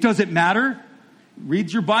me? It doesn't matter?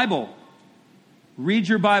 Read your Bible. Read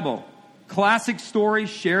your Bible. Classic story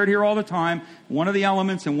shared here all the time. One of the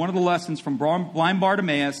elements and one of the lessons from blind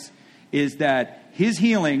Bartimaeus is that his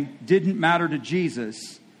healing didn't matter to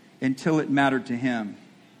Jesus until it mattered to him.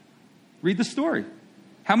 Read the story.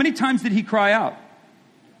 How many times did he cry out?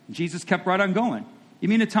 Jesus kept right on going. You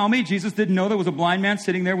mean to tell me Jesus didn't know there was a blind man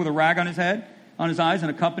sitting there with a rag on his head, on his eyes,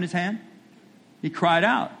 and a cup in his hand? He cried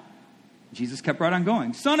out. Jesus kept right on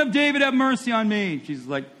going. Son of David, have mercy on me. Jesus is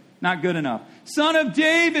like, not good enough. Son of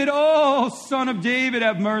David, oh, Son of David,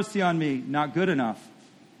 have mercy on me. Not good enough.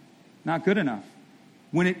 Not good enough.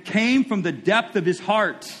 When it came from the depth of his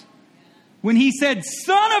heart, when he said,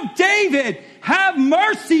 Son of David, have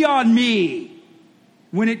mercy on me.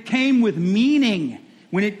 When it came with meaning,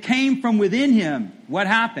 when it came from within him, what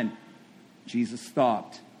happened? Jesus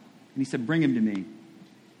stopped. And he said, bring him to me.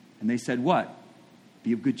 And they said, what?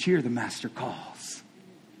 Be of good cheer, the master calls.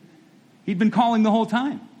 He'd been calling the whole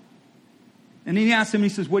time. And then he asked him, he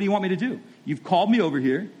says, what do you want me to do? You've called me over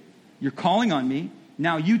here. You're calling on me.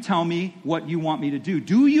 Now you tell me what you want me to do.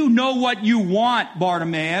 Do you know what you want,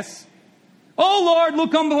 Bartimaeus? Oh, Lord,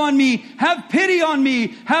 look on me. Have pity on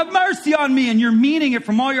me. Have mercy on me. And you're meaning it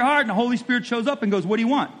from all your heart. And the Holy Spirit shows up and goes, what do you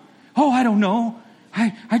want? Oh, I don't know.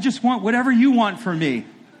 I just want whatever you want for me.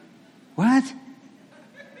 What?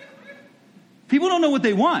 People don't know what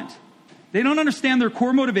they want. They don't understand their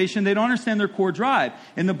core motivation. They don't understand their core drive.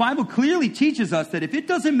 And the Bible clearly teaches us that if it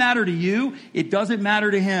doesn't matter to you, it doesn't matter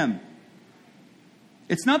to him.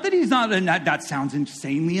 It's not that he's not, and that sounds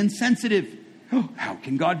insanely insensitive. Oh, how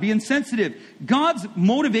can God be insensitive? God's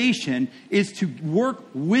motivation is to work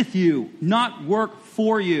with you, not work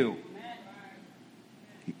for you.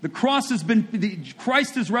 The cross has been,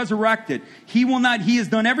 Christ is resurrected. He has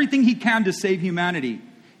done everything he can to save humanity.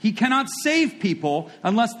 He cannot save people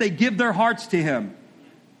unless they give their hearts to him.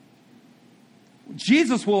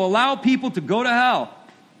 Jesus will allow people to go to hell.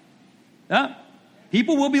 Yeah?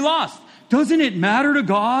 People will be lost. Doesn't it matter to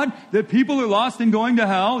God that people are lost and going to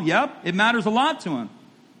hell? Yep, it matters a lot to him.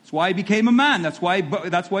 That's why he became a man. That's why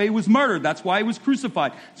he was murdered. That's why he was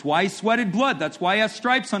crucified. That's why he sweated blood. That's why he has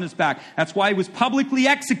stripes on his back. That's why he was publicly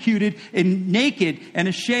executed and naked and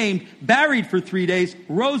ashamed, buried for 3 days,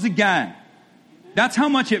 rose again. That's how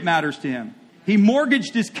much it matters to him. He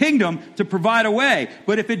mortgaged his kingdom to provide a way.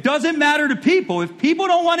 But if it doesn't matter to people, if people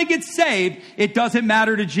don't want to get saved, it doesn't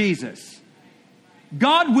matter to Jesus.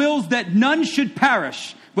 God wills that none should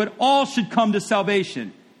perish, but all should come to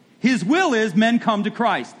salvation. His will is men come to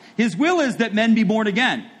Christ. His will is that men be born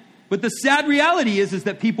again. But the sad reality is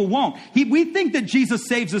that people won't. We think that Jesus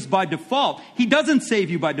saves us by default. He doesn't save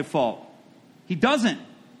you by default. He doesn't.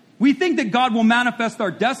 We think that God will manifest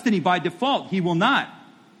our destiny by default. He will not.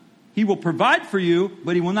 He will provide for you,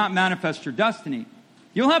 but he will not manifest your destiny.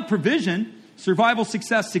 You'll have provision. Survival,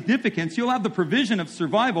 success, significance. You'll have the provision of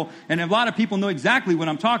survival. And a lot of people know exactly what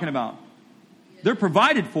I'm talking about. They're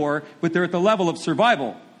provided for, but they're at the level of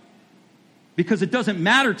survival. Because it doesn't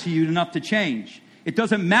matter to you enough to change. It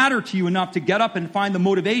doesn't matter to you enough to get up and find the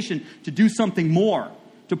motivation to do something more,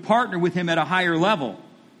 to partner with him at a higher level.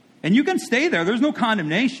 And you can stay there. There's no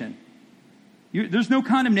condemnation. There's no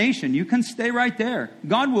condemnation. You can stay right there.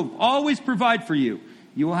 God will always provide for you.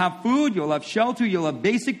 You will have food, you'll have shelter, you'll have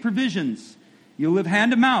basic provisions. You'll live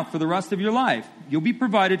hand to mouth for the rest of your life. You'll be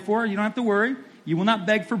provided for. You don't have to worry. You will not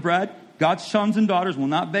beg for bread. God's sons and daughters will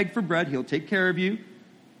not beg for bread. He'll take care of you.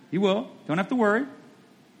 He will. Don't have to worry.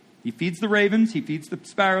 He feeds the ravens. He feeds the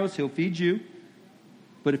sparrows. He'll feed you.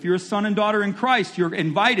 But if you're a son and daughter in Christ, you're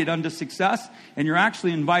invited unto success, and you're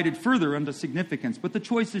actually invited further unto significance. But the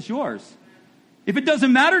choice is yours. If it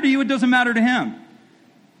doesn't matter to you, it doesn't matter to him.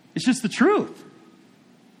 It's just the truth.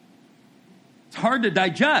 It's hard to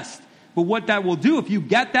digest. But what that will do, if you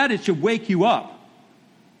get that, it should wake you up.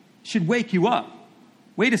 It should wake you up.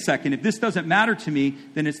 Wait a second, if this doesn't matter to me,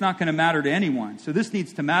 then it's not going to matter to anyone. So this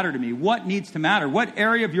needs to matter to me. What needs to matter? What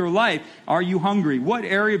area of your life are you hungry? What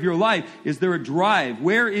area of your life is there a drive?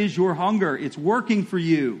 Where is your hunger? It's working for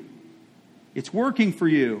you. It's working for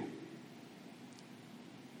you.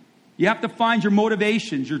 You have to find your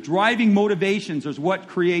motivations. Your driving motivations is what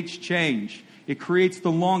creates change. It creates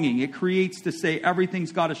the longing. It creates to say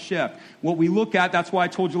everything's got to shift. What we look at, that's why I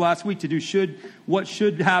told you last week to do what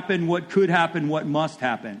should happen, what could happen, what must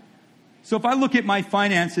happen. So if I look at my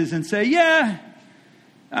finances and say, yeah,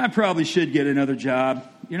 I probably should get another job,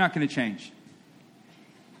 you're not going to change.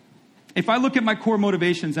 If I look at my core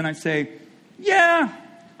motivations and I say, yeah,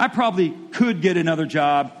 I probably could get another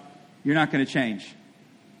job, you're not going to change.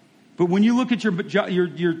 But when you look at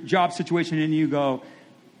your job situation and you go,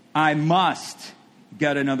 I must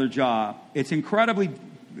get another job, it's incredibly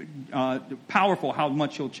powerful how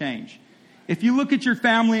much you'll change. If you look at your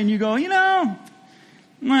family and you go,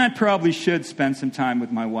 I probably should spend some time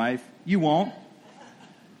with my wife, you won't.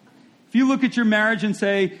 If you look at your marriage and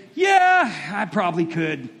say, yeah, I probably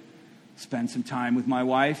could spend some time with my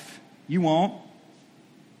wife, you won't.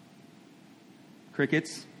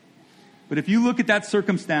 Crickets. But if you look at that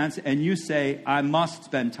circumstance and you say, I must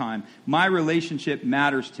spend time, my relationship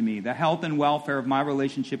matters to me, the health and welfare of my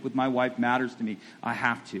relationship with my wife matters to me, I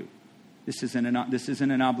have to. This isn't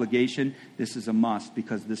an obligation, this is a must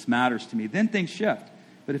because this matters to me. Then things shift.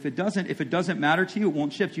 But if it doesn't matter to you, it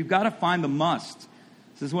won't shift. You've got to find the must.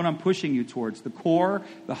 This is what I'm pushing you towards. The core,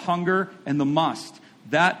 the hunger, and the must.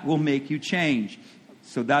 That will make you change.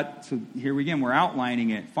 So here again, we're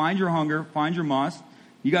outlining it. Find your hunger, find your must.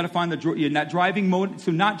 You got to find that driving mode.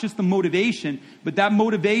 So not just the motivation, but that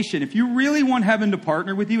motivation. If you really want heaven to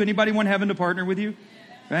partner with you, anybody want heaven to partner with you?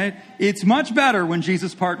 Right? It's much better when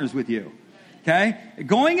Jesus partners with you. Okay?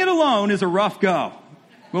 Going it alone is a rough go.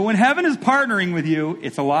 But when heaven is partnering with you,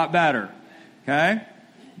 it's a lot better. Okay?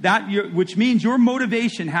 Which means your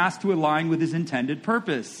motivation has to align with his intended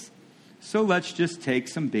purpose. So let's just take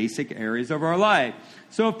some basic areas of our life.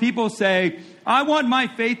 So if people say, I want my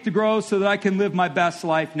faith to grow so that I can live my best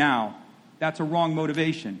life now, that's a wrong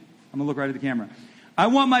motivation. I'm going to look right at the camera. I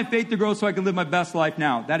want my faith to grow so I can live my best life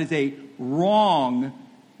now. That is a wrong,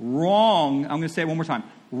 I'm going to say it one more time,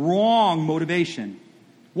 wrong motivation.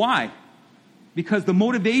 Why? Because the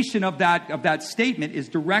motivation of that statement is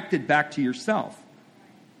directed back to yourself.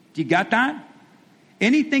 Do you get that?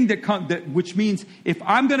 Anything which means if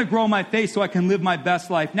I'm going to grow my faith so I can live my best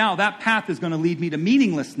life now, that path is going to lead me to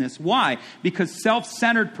meaninglessness. Why? Because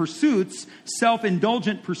self-centered pursuits,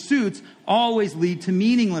 self-indulgent pursuits always lead to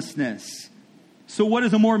meaninglessness. So what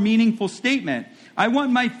is a more meaningful statement? I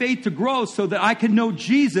want my faith to grow so that I can know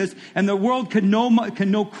Jesus and the world can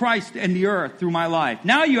know Christ and the earth through my life.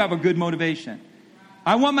 Now you have a good motivation.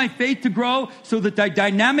 I want my faith to grow so that the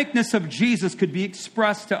dynamicness of Jesus could be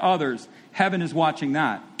expressed to others. Heaven is watching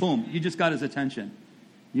that. Boom. You just got his attention.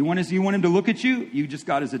 You want him to look at you? You just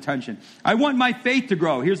got his attention. I want my faith to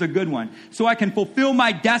grow. Here's a good one. So I can fulfill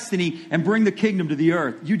my destiny and bring the kingdom to the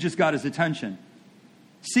earth. You just got his attention.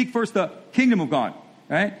 Seek first the kingdom of God.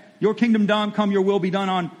 Right? Your kingdom come, your will be done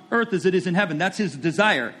on earth as it is in heaven. That's his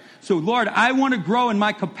desire. So Lord, I want to grow in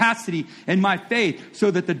my capacity and my faith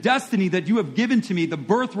so that the destiny that you have given to me, the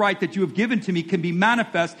birthright that you have given to me can be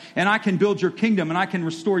manifest and I can build your kingdom and I can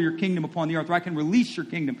restore your kingdom upon the earth or I can release your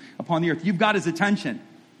kingdom upon the earth. You've got his attention.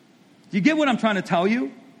 Do you get what I'm trying to tell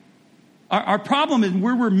you? Our problem is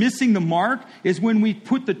where we're missing the mark is when we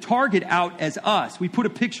put the target out as us. We put a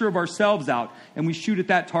picture of ourselves out and we shoot at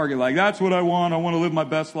that target like, that's what I want. I want to live my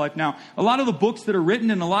best life now. A lot of the books that are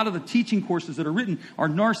written and a lot of the teaching courses that are written are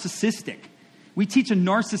narcissistic. We teach a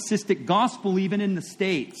narcissistic gospel even in the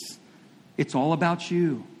States. It's all about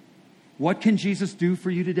you. What can Jesus do for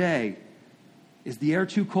you today? Is the air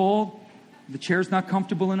too cold? The chair's not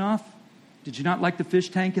comfortable enough? Did you not like the fish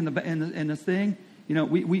tank in the thing? You know,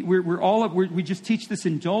 we just teach this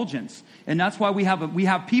indulgence, and that's why we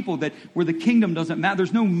have people that where the kingdom doesn't matter.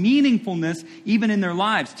 There's no meaningfulness even in their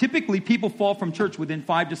lives. Typically, people fall from church within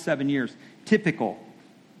 5 to 7 years. Typical.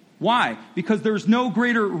 Why? Because there's no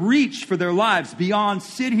greater reach for their lives beyond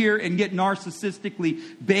sit here and get narcissistically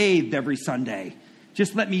bathed every Sunday.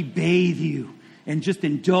 Just let me bathe you and just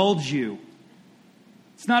indulge you.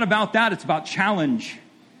 It's not about that. It's about challenge.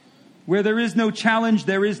 Where there is no challenge,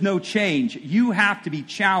 there is no change. You have to be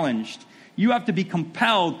challenged. You have to be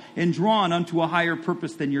compelled and drawn unto a higher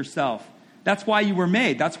purpose than yourself. That's why you were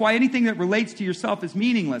made. That's why anything that relates to yourself is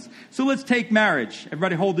meaningless. So let's take marriage.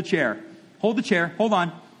 Everybody hold the chair. Hold the chair. Hold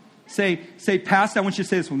on. Say, Pastor, I want you to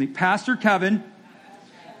say this with me. Pastor Kevin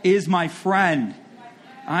is my friend.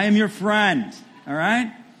 I am your friend. All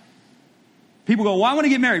right? People go, well, I want to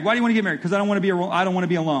get married. Why do you want to get married? Because I don't want to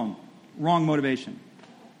be alone. Wrong motivation.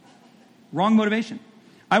 Wrong motivation.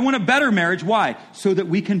 I want a better marriage. Why? So that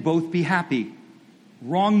we can both be happy.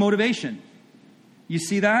 Wrong motivation. You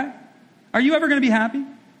see that? Are you ever going to be happy?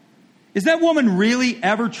 Is that woman really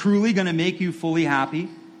ever truly going to make you fully happy?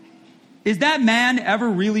 Is that man ever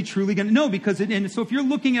really truly going to? No, because so if you're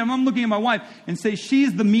looking at, I'm looking at my wife and say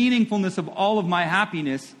she's the meaningfulness of all of my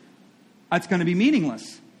happiness, that's going to be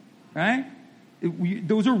meaningless, right?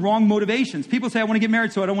 Those are wrong motivations. People say, I want to get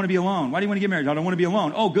married so I don't want to be alone. Why do you want to get married? I don't want to be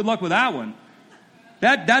alone. Oh, good luck with that one.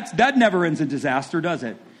 That never ends in disaster, does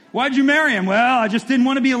it? Why'd you marry him? Well, I just didn't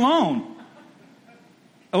want to be alone.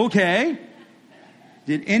 Okay.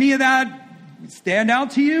 Did any of that stand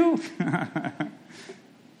out to you?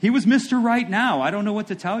 He was Mr. Right Now. I don't know what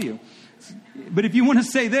to tell you. But if you want to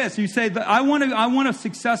say this, you say, I want a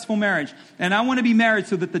successful marriage, and I want to be married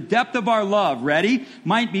so that the depth of our love, ready,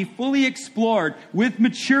 might be fully explored with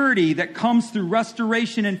maturity that comes through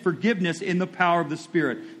restoration and forgiveness in the power of the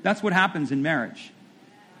Spirit. That's what happens in marriage.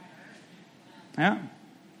 Yeah.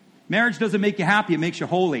 Marriage doesn't make you happy, it makes you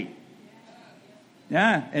holy.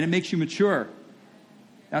 Yeah, and it makes you mature.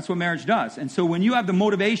 That's what marriage does. And so when you have the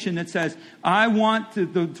motivation that says, I want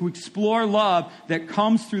to explore love that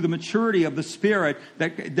comes through the maturity of the Spirit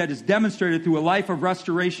that is demonstrated through a life of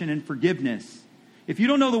restoration and forgiveness. If you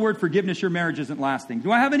don't know the word forgiveness, your marriage isn't lasting.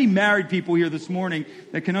 Do I have any married people here this morning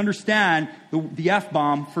that can understand the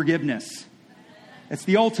F-bomb, forgiveness? It's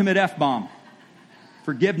the ultimate F-bomb.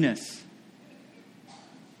 Forgiveness.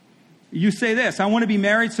 You say this, I want to be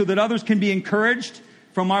married so that others can be encouraged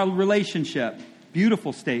from our relationship.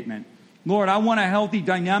 Beautiful statement. Lord, I want a healthy,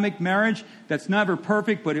 dynamic marriage that's never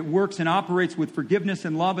perfect, but it works and operates with forgiveness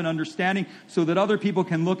and love and understanding so that other people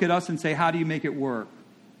can look at us and say, how do you make it work?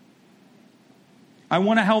 I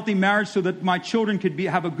want a healthy marriage so that my children could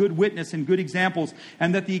have a good witness and good examples,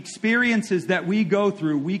 and that the experiences that we go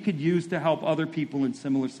through, we could use to help other people in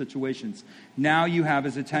similar situations. Now you have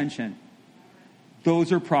his attention.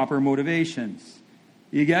 Those are proper motivations.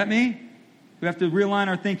 You get me? We have to realign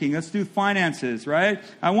our thinking. Let's do finances, right?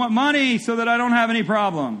 I want money so that I don't have any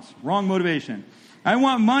problems. Wrong motivation. I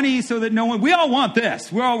want money so that we all want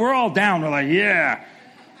this. We're all down. We're like, yeah.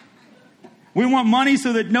 We want money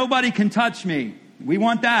so that nobody can touch me. We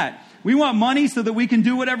want that. We want money so that we can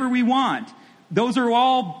do whatever we want. Those are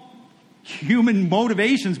all human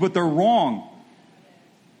motivations, but they're wrong.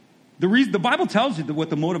 The Bible tells you what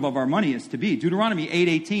the motive of our money is to be. Deuteronomy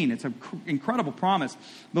 8:18. It's an incredible promise.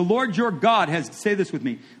 The Lord your God say this with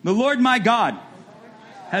me. The Lord my God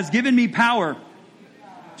has given me power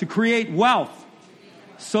to create wealth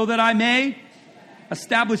so that I may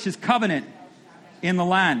establish his covenant in the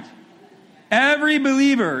land. Every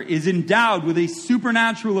believer is endowed with a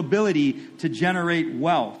supernatural ability to generate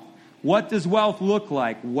wealth. What does wealth look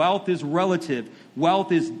like? Wealth is relative.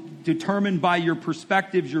 Wealth is determined by your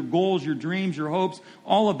perspectives, your goals, your dreams, your hopes,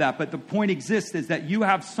 all of that. But the point exists is that you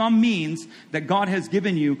have some means that God has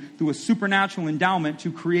given you through a supernatural endowment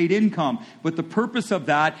to create income. But the purpose of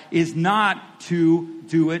that is not to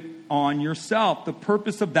do it on yourself. The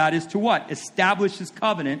purpose of that is to what? Establish his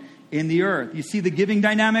covenant in the earth. You see the giving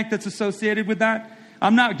dynamic that's associated with that?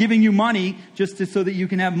 I'm not giving you money just so that you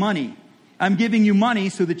can have money. I'm giving you money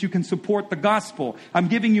so that you can support the gospel. I'm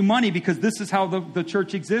giving you money because this is how the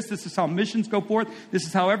church exists. This is how missions go forth. This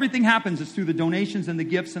is how everything happens. It's through the donations and the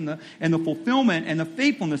gifts and the fulfillment and the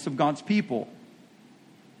faithfulness of God's people.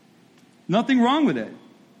 Nothing wrong with it.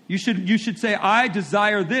 You should say, I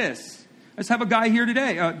desire this. Let's have a guy here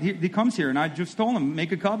today. He comes here and I just told him,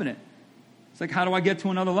 make a covenant. It's like, how do I get to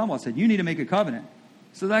another level? I said, you need to make a covenant.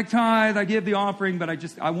 So I tithe, I give the offering, but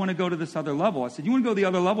I want to go to this other level. I said, you want to go to the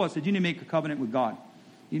other level? I said, you need to make a covenant with God.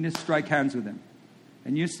 You need to strike hands with him.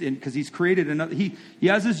 And because he's created another, he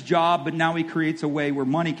has his job, but now he creates a way where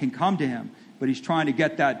money can come to him. But he's trying to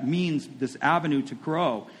get that means, this avenue to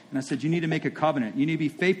grow. And I said, you need to make a covenant. You need to be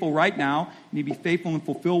faithful right now. You need to be faithful and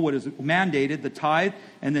fulfill what is mandated, the tithe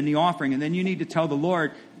and then the offering. And then you need to tell the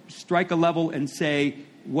Lord, strike a level and say,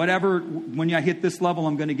 whatever, when I hit this level,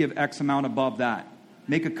 I'm going to give X amount above that.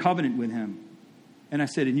 Make a covenant with him. And I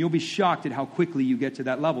said, and you'll be shocked at how quickly you get to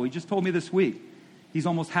that level. He just told me this week. He's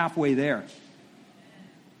almost halfway there.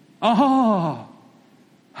 Oh!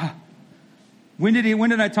 When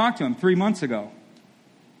did I talk to him? 3 months ago.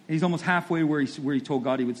 He's almost halfway where he told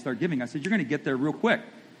God he would start giving. I said, you're going to get there real quick.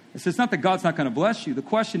 I said, it's not that God's not going to bless you. The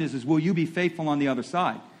question is will you be faithful on the other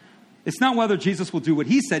side? It's not whether Jesus will do what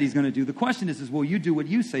he said he's going to do. The question is will you do what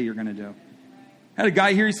you say you're going to do? I had a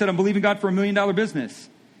guy here, he said, I'm believing God for $1 million business.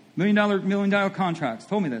 $1 million contracts.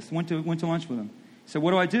 Told me this. Went to lunch with him. He said,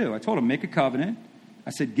 what do? I told him, make a covenant. I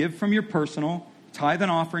said, give from your personal, tithe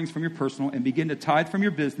and offerings from your personal, and begin to tithe from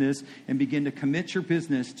your business, and begin to commit your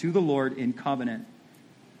business to the Lord in covenant.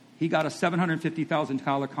 He got a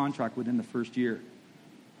 $750,000 contract within the first year.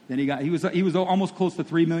 Then he was almost close to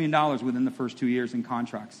 $3 million within the first 2 years in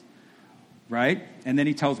contracts. Right? And then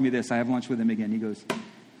he tells me this. I have lunch with him again. He goes,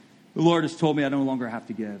 the Lord has told me I no longer have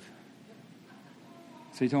to give.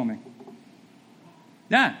 So he told me.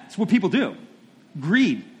 Yeah, it's what people do.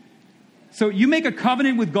 Greed. So you make a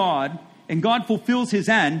covenant with God, and God fulfills his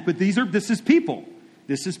end, but this is people.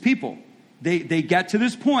 This is people. They get to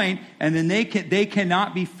this point, and then they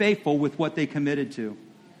cannot be faithful with what they committed to.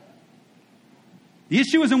 The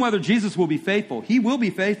issue isn't whether Jesus will be faithful. He will be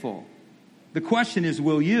faithful. The question is,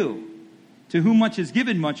 will you? To whom much is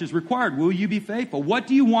given, much is required. Will you be faithful? What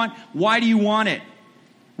do you want? Why do you want it?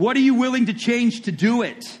 What are you willing to change to do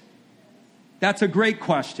it? That's a great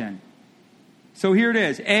question. So here it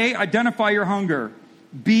is. A, identify your hunger.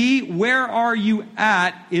 B, where are you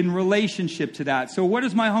at in relationship to that? So what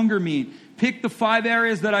does my hunger mean? Pick the 5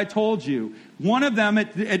 areas that I told you. One of them,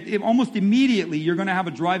 almost immediately, you're going to have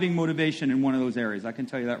a driving motivation in one of those areas. I can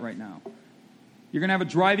tell you that right now. You're going to have a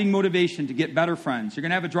driving motivation to get better friends. You're going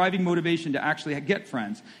to have a driving motivation to actually get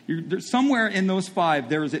friends. There's somewhere in those 5,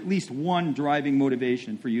 there is at least one driving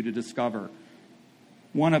motivation for you to discover.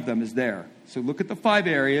 One of them is there. So look at the 5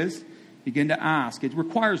 areas. Begin to ask. It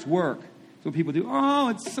requires work. So people do, oh,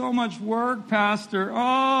 it's so much work, Pastor.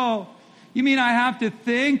 Oh, you mean I have to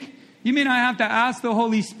think? You mean I have to ask the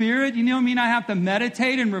Holy Spirit? You mean I have to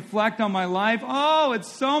meditate and reflect on my life? Oh,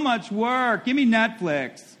 it's so much work. Give me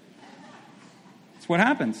Netflix. That's what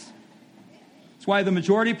happens. That's why the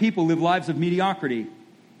majority of people live lives of mediocrity.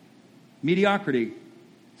 Mediocrity.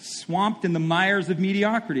 Swamped in the mires of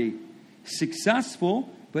mediocrity. Successful,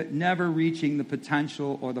 but never reaching the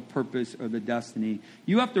potential or the purpose or the destiny.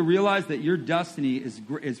 You have to realize that your destiny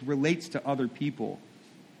relates to other people.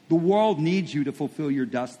 The world needs you to fulfill your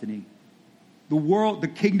destiny.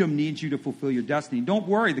 The kingdom needs you to fulfill your destiny. Don't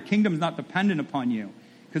worry, the kingdom is not dependent upon you.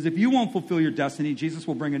 Because if you won't fulfill your destiny, Jesus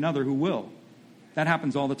will bring another who will. That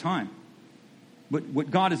happens all the time. But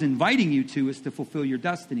what God is inviting you to is to fulfill your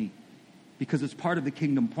destiny. Because it's part of the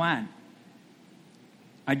kingdom plan.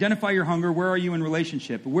 Identify your hunger. Where are you in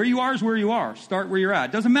relationship? Where you are is where you are. Start where you're at.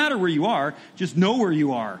 It doesn't matter where you are. Just know where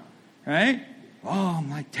you are. Right? Oh, I'm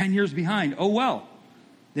like 10 years behind. Oh, well.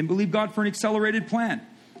 Then believe God for an accelerated plan.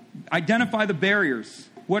 Identify the barriers.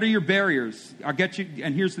 What are your barriers? I'll get you.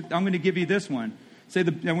 And I'm going to give you this one. I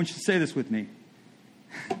want you to say this with me.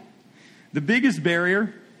 The biggest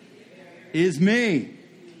barrier is me.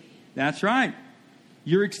 That's right.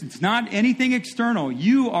 It's not anything external.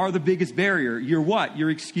 You are the biggest barrier. Your what? Your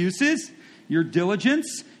excuses, your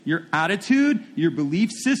diligence, your attitude, your belief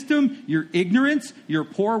system, your ignorance, your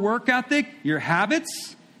poor work ethic, your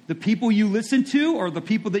habits, the people you listen to or the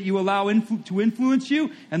people that you allow to influence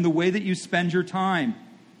you, and the way that you spend your time.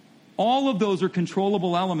 All of those are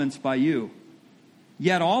controllable elements by you.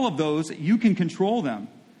 Yet all of those, you can control them.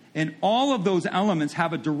 And all of those elements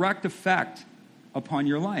have a direct effect upon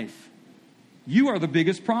your life. You are the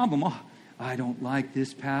biggest problem. Oh, I don't like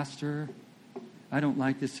this, Pastor. I don't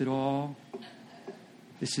like this at all.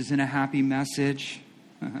 This isn't a happy message.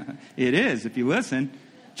 It is, if you listen.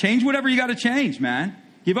 Change whatever you got to change, man.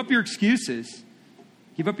 Give up your excuses.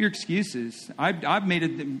 Give up your excuses. I've made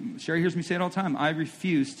it. Sherry hears me say it all the time. I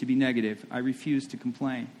refuse to be negative. I refuse to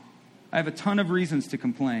complain. I have a ton of reasons to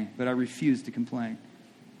complain, but I refuse to complain.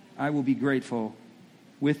 I will be grateful.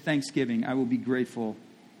 With thanksgiving, I will be grateful.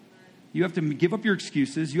 You have to give up your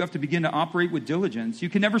excuses. You have to begin to operate with diligence. You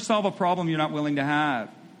can never solve a problem you're not willing to have.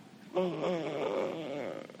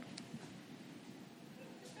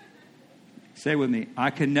 Say it with me.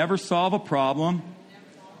 I can never solve a problem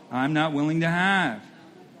I'm not willing to have.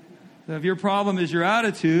 So if your problem is your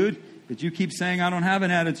attitude, but you keep saying, I don't have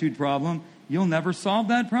an attitude problem, you'll never solve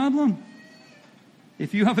that problem.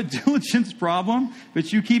 If you have a diligence problem,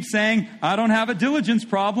 but you keep saying, I don't have a diligence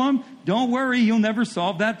problem, don't worry, you'll never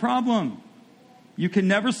solve that problem. You can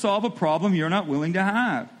never solve a problem you're not willing to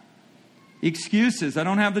have. Excuses, I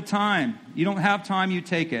don't have the time. You don't have time, you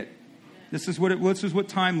take it. This is what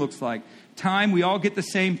time looks like. Time, we all get the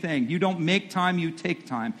same thing. You don't make time, you take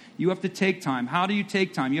time. You have to take time. How do you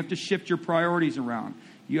take time? You have to shift your priorities around.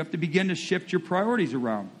 You have to begin to shift your priorities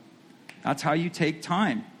around. That's how you take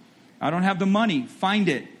time. I don't have the money. Find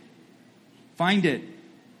it. Find it.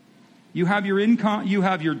 You have your income, you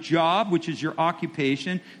have your job, which is your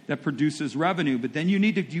occupation that produces revenue. But then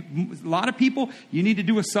a lot of people, you need to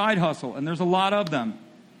do a side hustle. And there's a lot of them.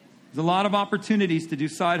 There's a lot of opportunities to do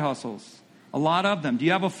side hustles. A lot of them. Do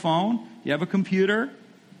you have a phone? Do you have a computer? Do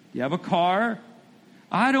you have a car?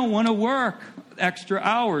 I don't want to work extra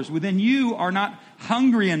hours. Well, then you are not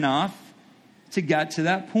hungry enough to get to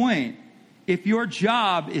that point. If your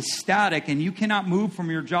job is static and you cannot move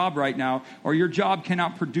from your job right now, or your job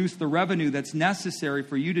cannot produce the revenue that's necessary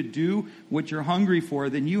for you to do what you're hungry for,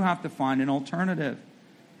 then you have to find an alternative.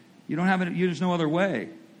 You don't have there's no other way.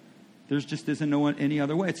 There's just isn't any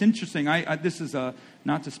other way. It's interesting. This is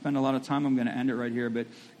not to spend a lot of time. I'm going to end it right here. But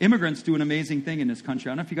immigrants do an amazing thing in this country.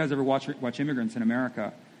 I don't know if you guys ever watch immigrants in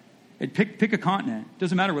America. Pick a continent. It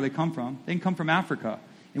doesn't matter where they come from. They can come from Africa.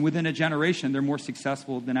 And within a generation, they're more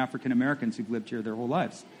successful than African Americans who've lived here their whole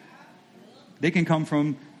lives. They can come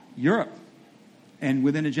from Europe. And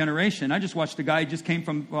within a generation, I just watched a guy who just came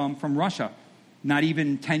from Russia, not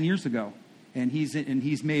even 10 years ago. And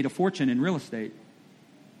he's made a fortune in real estate.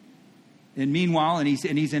 And meanwhile, he's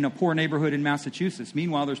in a poor neighborhood in Massachusetts.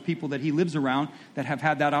 Meanwhile, there's people that he lives around that have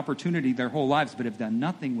had that opportunity their whole lives, but have done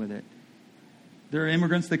nothing with it. There are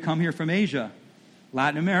immigrants that come here from Asia,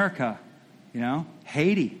 Latin America,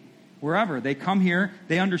 Haiti, wherever. They come here,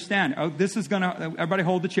 they understand. Oh, this is everybody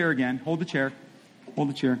hold the chair again. Hold the chair. Hold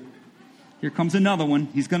the chair. Here comes another one.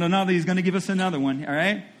 He's going to give us another one, all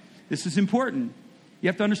right? This is important. You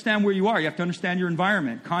have to understand where you are. You have to understand your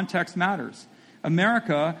environment. Context matters.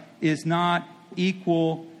 America is not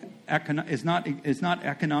is not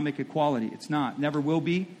economic equality. It's not. Never will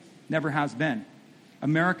be. Never has been.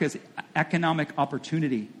 America is economic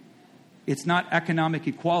opportunity. It's not economic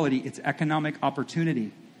equality. It's economic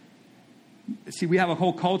opportunity. See, we have a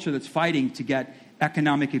whole culture that's fighting to get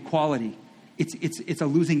economic equality. It's a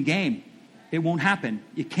losing game. It won't happen.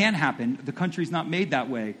 It can't happen. The country's not made that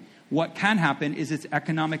way. What can happen is it's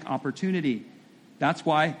economic opportunity. That's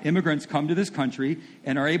why immigrants come to this country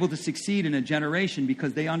and are able to succeed in a generation,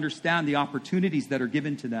 because they understand the opportunities that are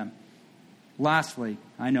given to them. Lastly,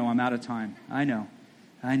 I know I'm out of time. I know.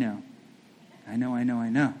 And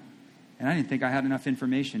I didn't think I had enough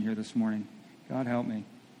information here this morning. God help me.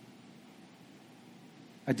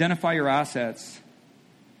 Identify your assets.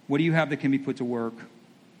 What do you have that can be put to work?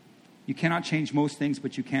 You cannot change most things,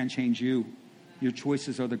 but you can change you. Your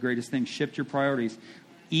choices are the greatest thing. Shift your priorities.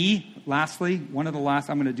 Lastly, one of the last,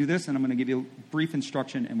 I'm going to do this and I'm going to give you a brief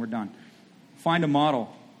instruction and we're done. Find a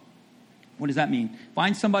model. What does that mean?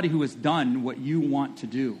 Find somebody who has done what you want to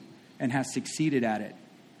do and has succeeded at it.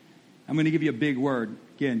 I'm going to give you a big word.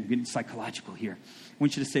 Again, getting psychological here. I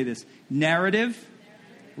want you to say this. Narrative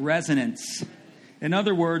resonance. In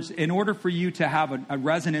other words, in order for you to have a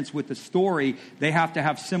resonance with the story, they have to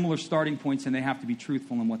have similar starting points and they have to be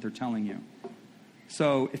truthful in what they're telling you.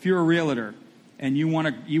 So if you're a realtor, and you want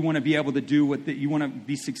to be able to do you want to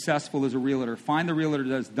be successful as a realtor, find the realtor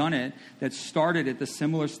that's done it, that started at the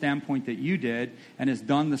similar standpoint that you did, and has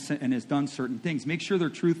done certain things. Make sure they're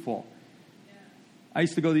truthful. I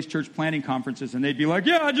used to go to these church planning conferences, and they'd be like,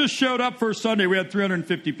 "Yeah, I just showed up for Sunday. We had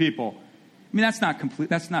 350 people." I mean, that's not complete.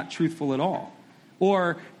 That's not truthful at all.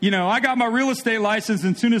 Or, I got my real estate license,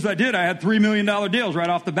 and as soon as I did, I had $3 million deals right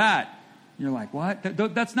off the bat. And you're like, what?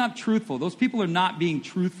 That's not truthful. Those people are not being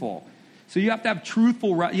truthful. So you have to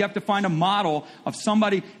have you have to find a model of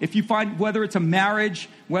somebody. If you find, whether it's a marriage,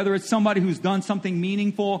 whether it's somebody who's done something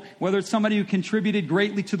meaningful, whether it's somebody who contributed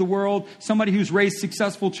greatly to the world, somebody who's raised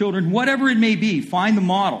successful children, whatever it may be, find the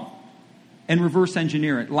model and reverse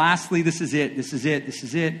engineer it. Lastly, this is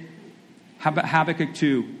it. Habakkuk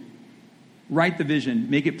 2. Write the vision,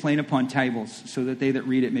 make it plain upon tables, so that they that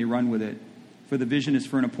read it may run with it. For the vision is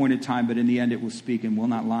for an appointed time, but in the end it will speak and will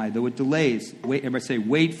not lie. Though it delays, wait. Everybody say,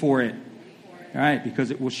 wait for it. All right,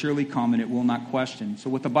 because it will surely come and it will not question. So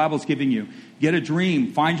what the Bible's giving you, get a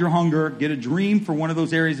dream, find your hunger, get a dream for one of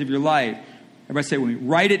those areas of your life. Everybody say it with me,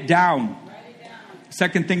 write it down.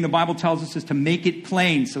 Second thing the Bible tells us is to make it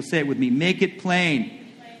plain. So say it with me, make it plain.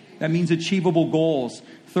 That means achievable goals.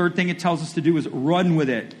 Third thing it tells us to do is run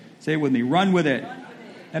with it. Say it with me, run with it.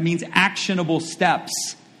 That means actionable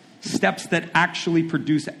steps. Steps that actually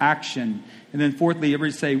produce action. And then fourthly,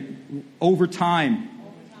 everybody say, over time.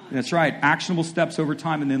 That's right, actionable steps over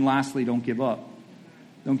time. And then lastly, don't give up.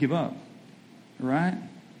 Don't give up. All right?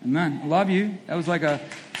 Amen. I love you. That was like a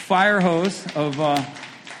fire hose of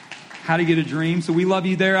how to get a dream. So we love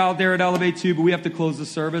you there out there at Elevate too, but we have to close the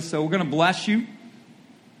service. So we're going to bless you.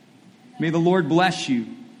 May the Lord bless you.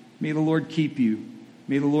 May the Lord keep you.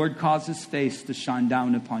 May the Lord cause his face to shine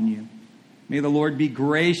down upon you. May the Lord be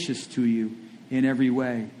gracious to you in every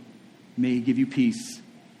way. May he give you peace.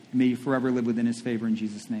 May you forever live within his favor in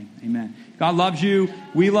Jesus' name. Amen. God loves you.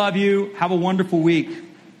 We love you. Have a wonderful week.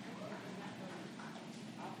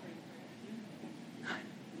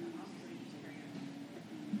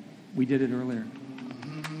 We did it earlier.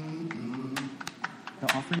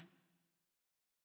 The offering.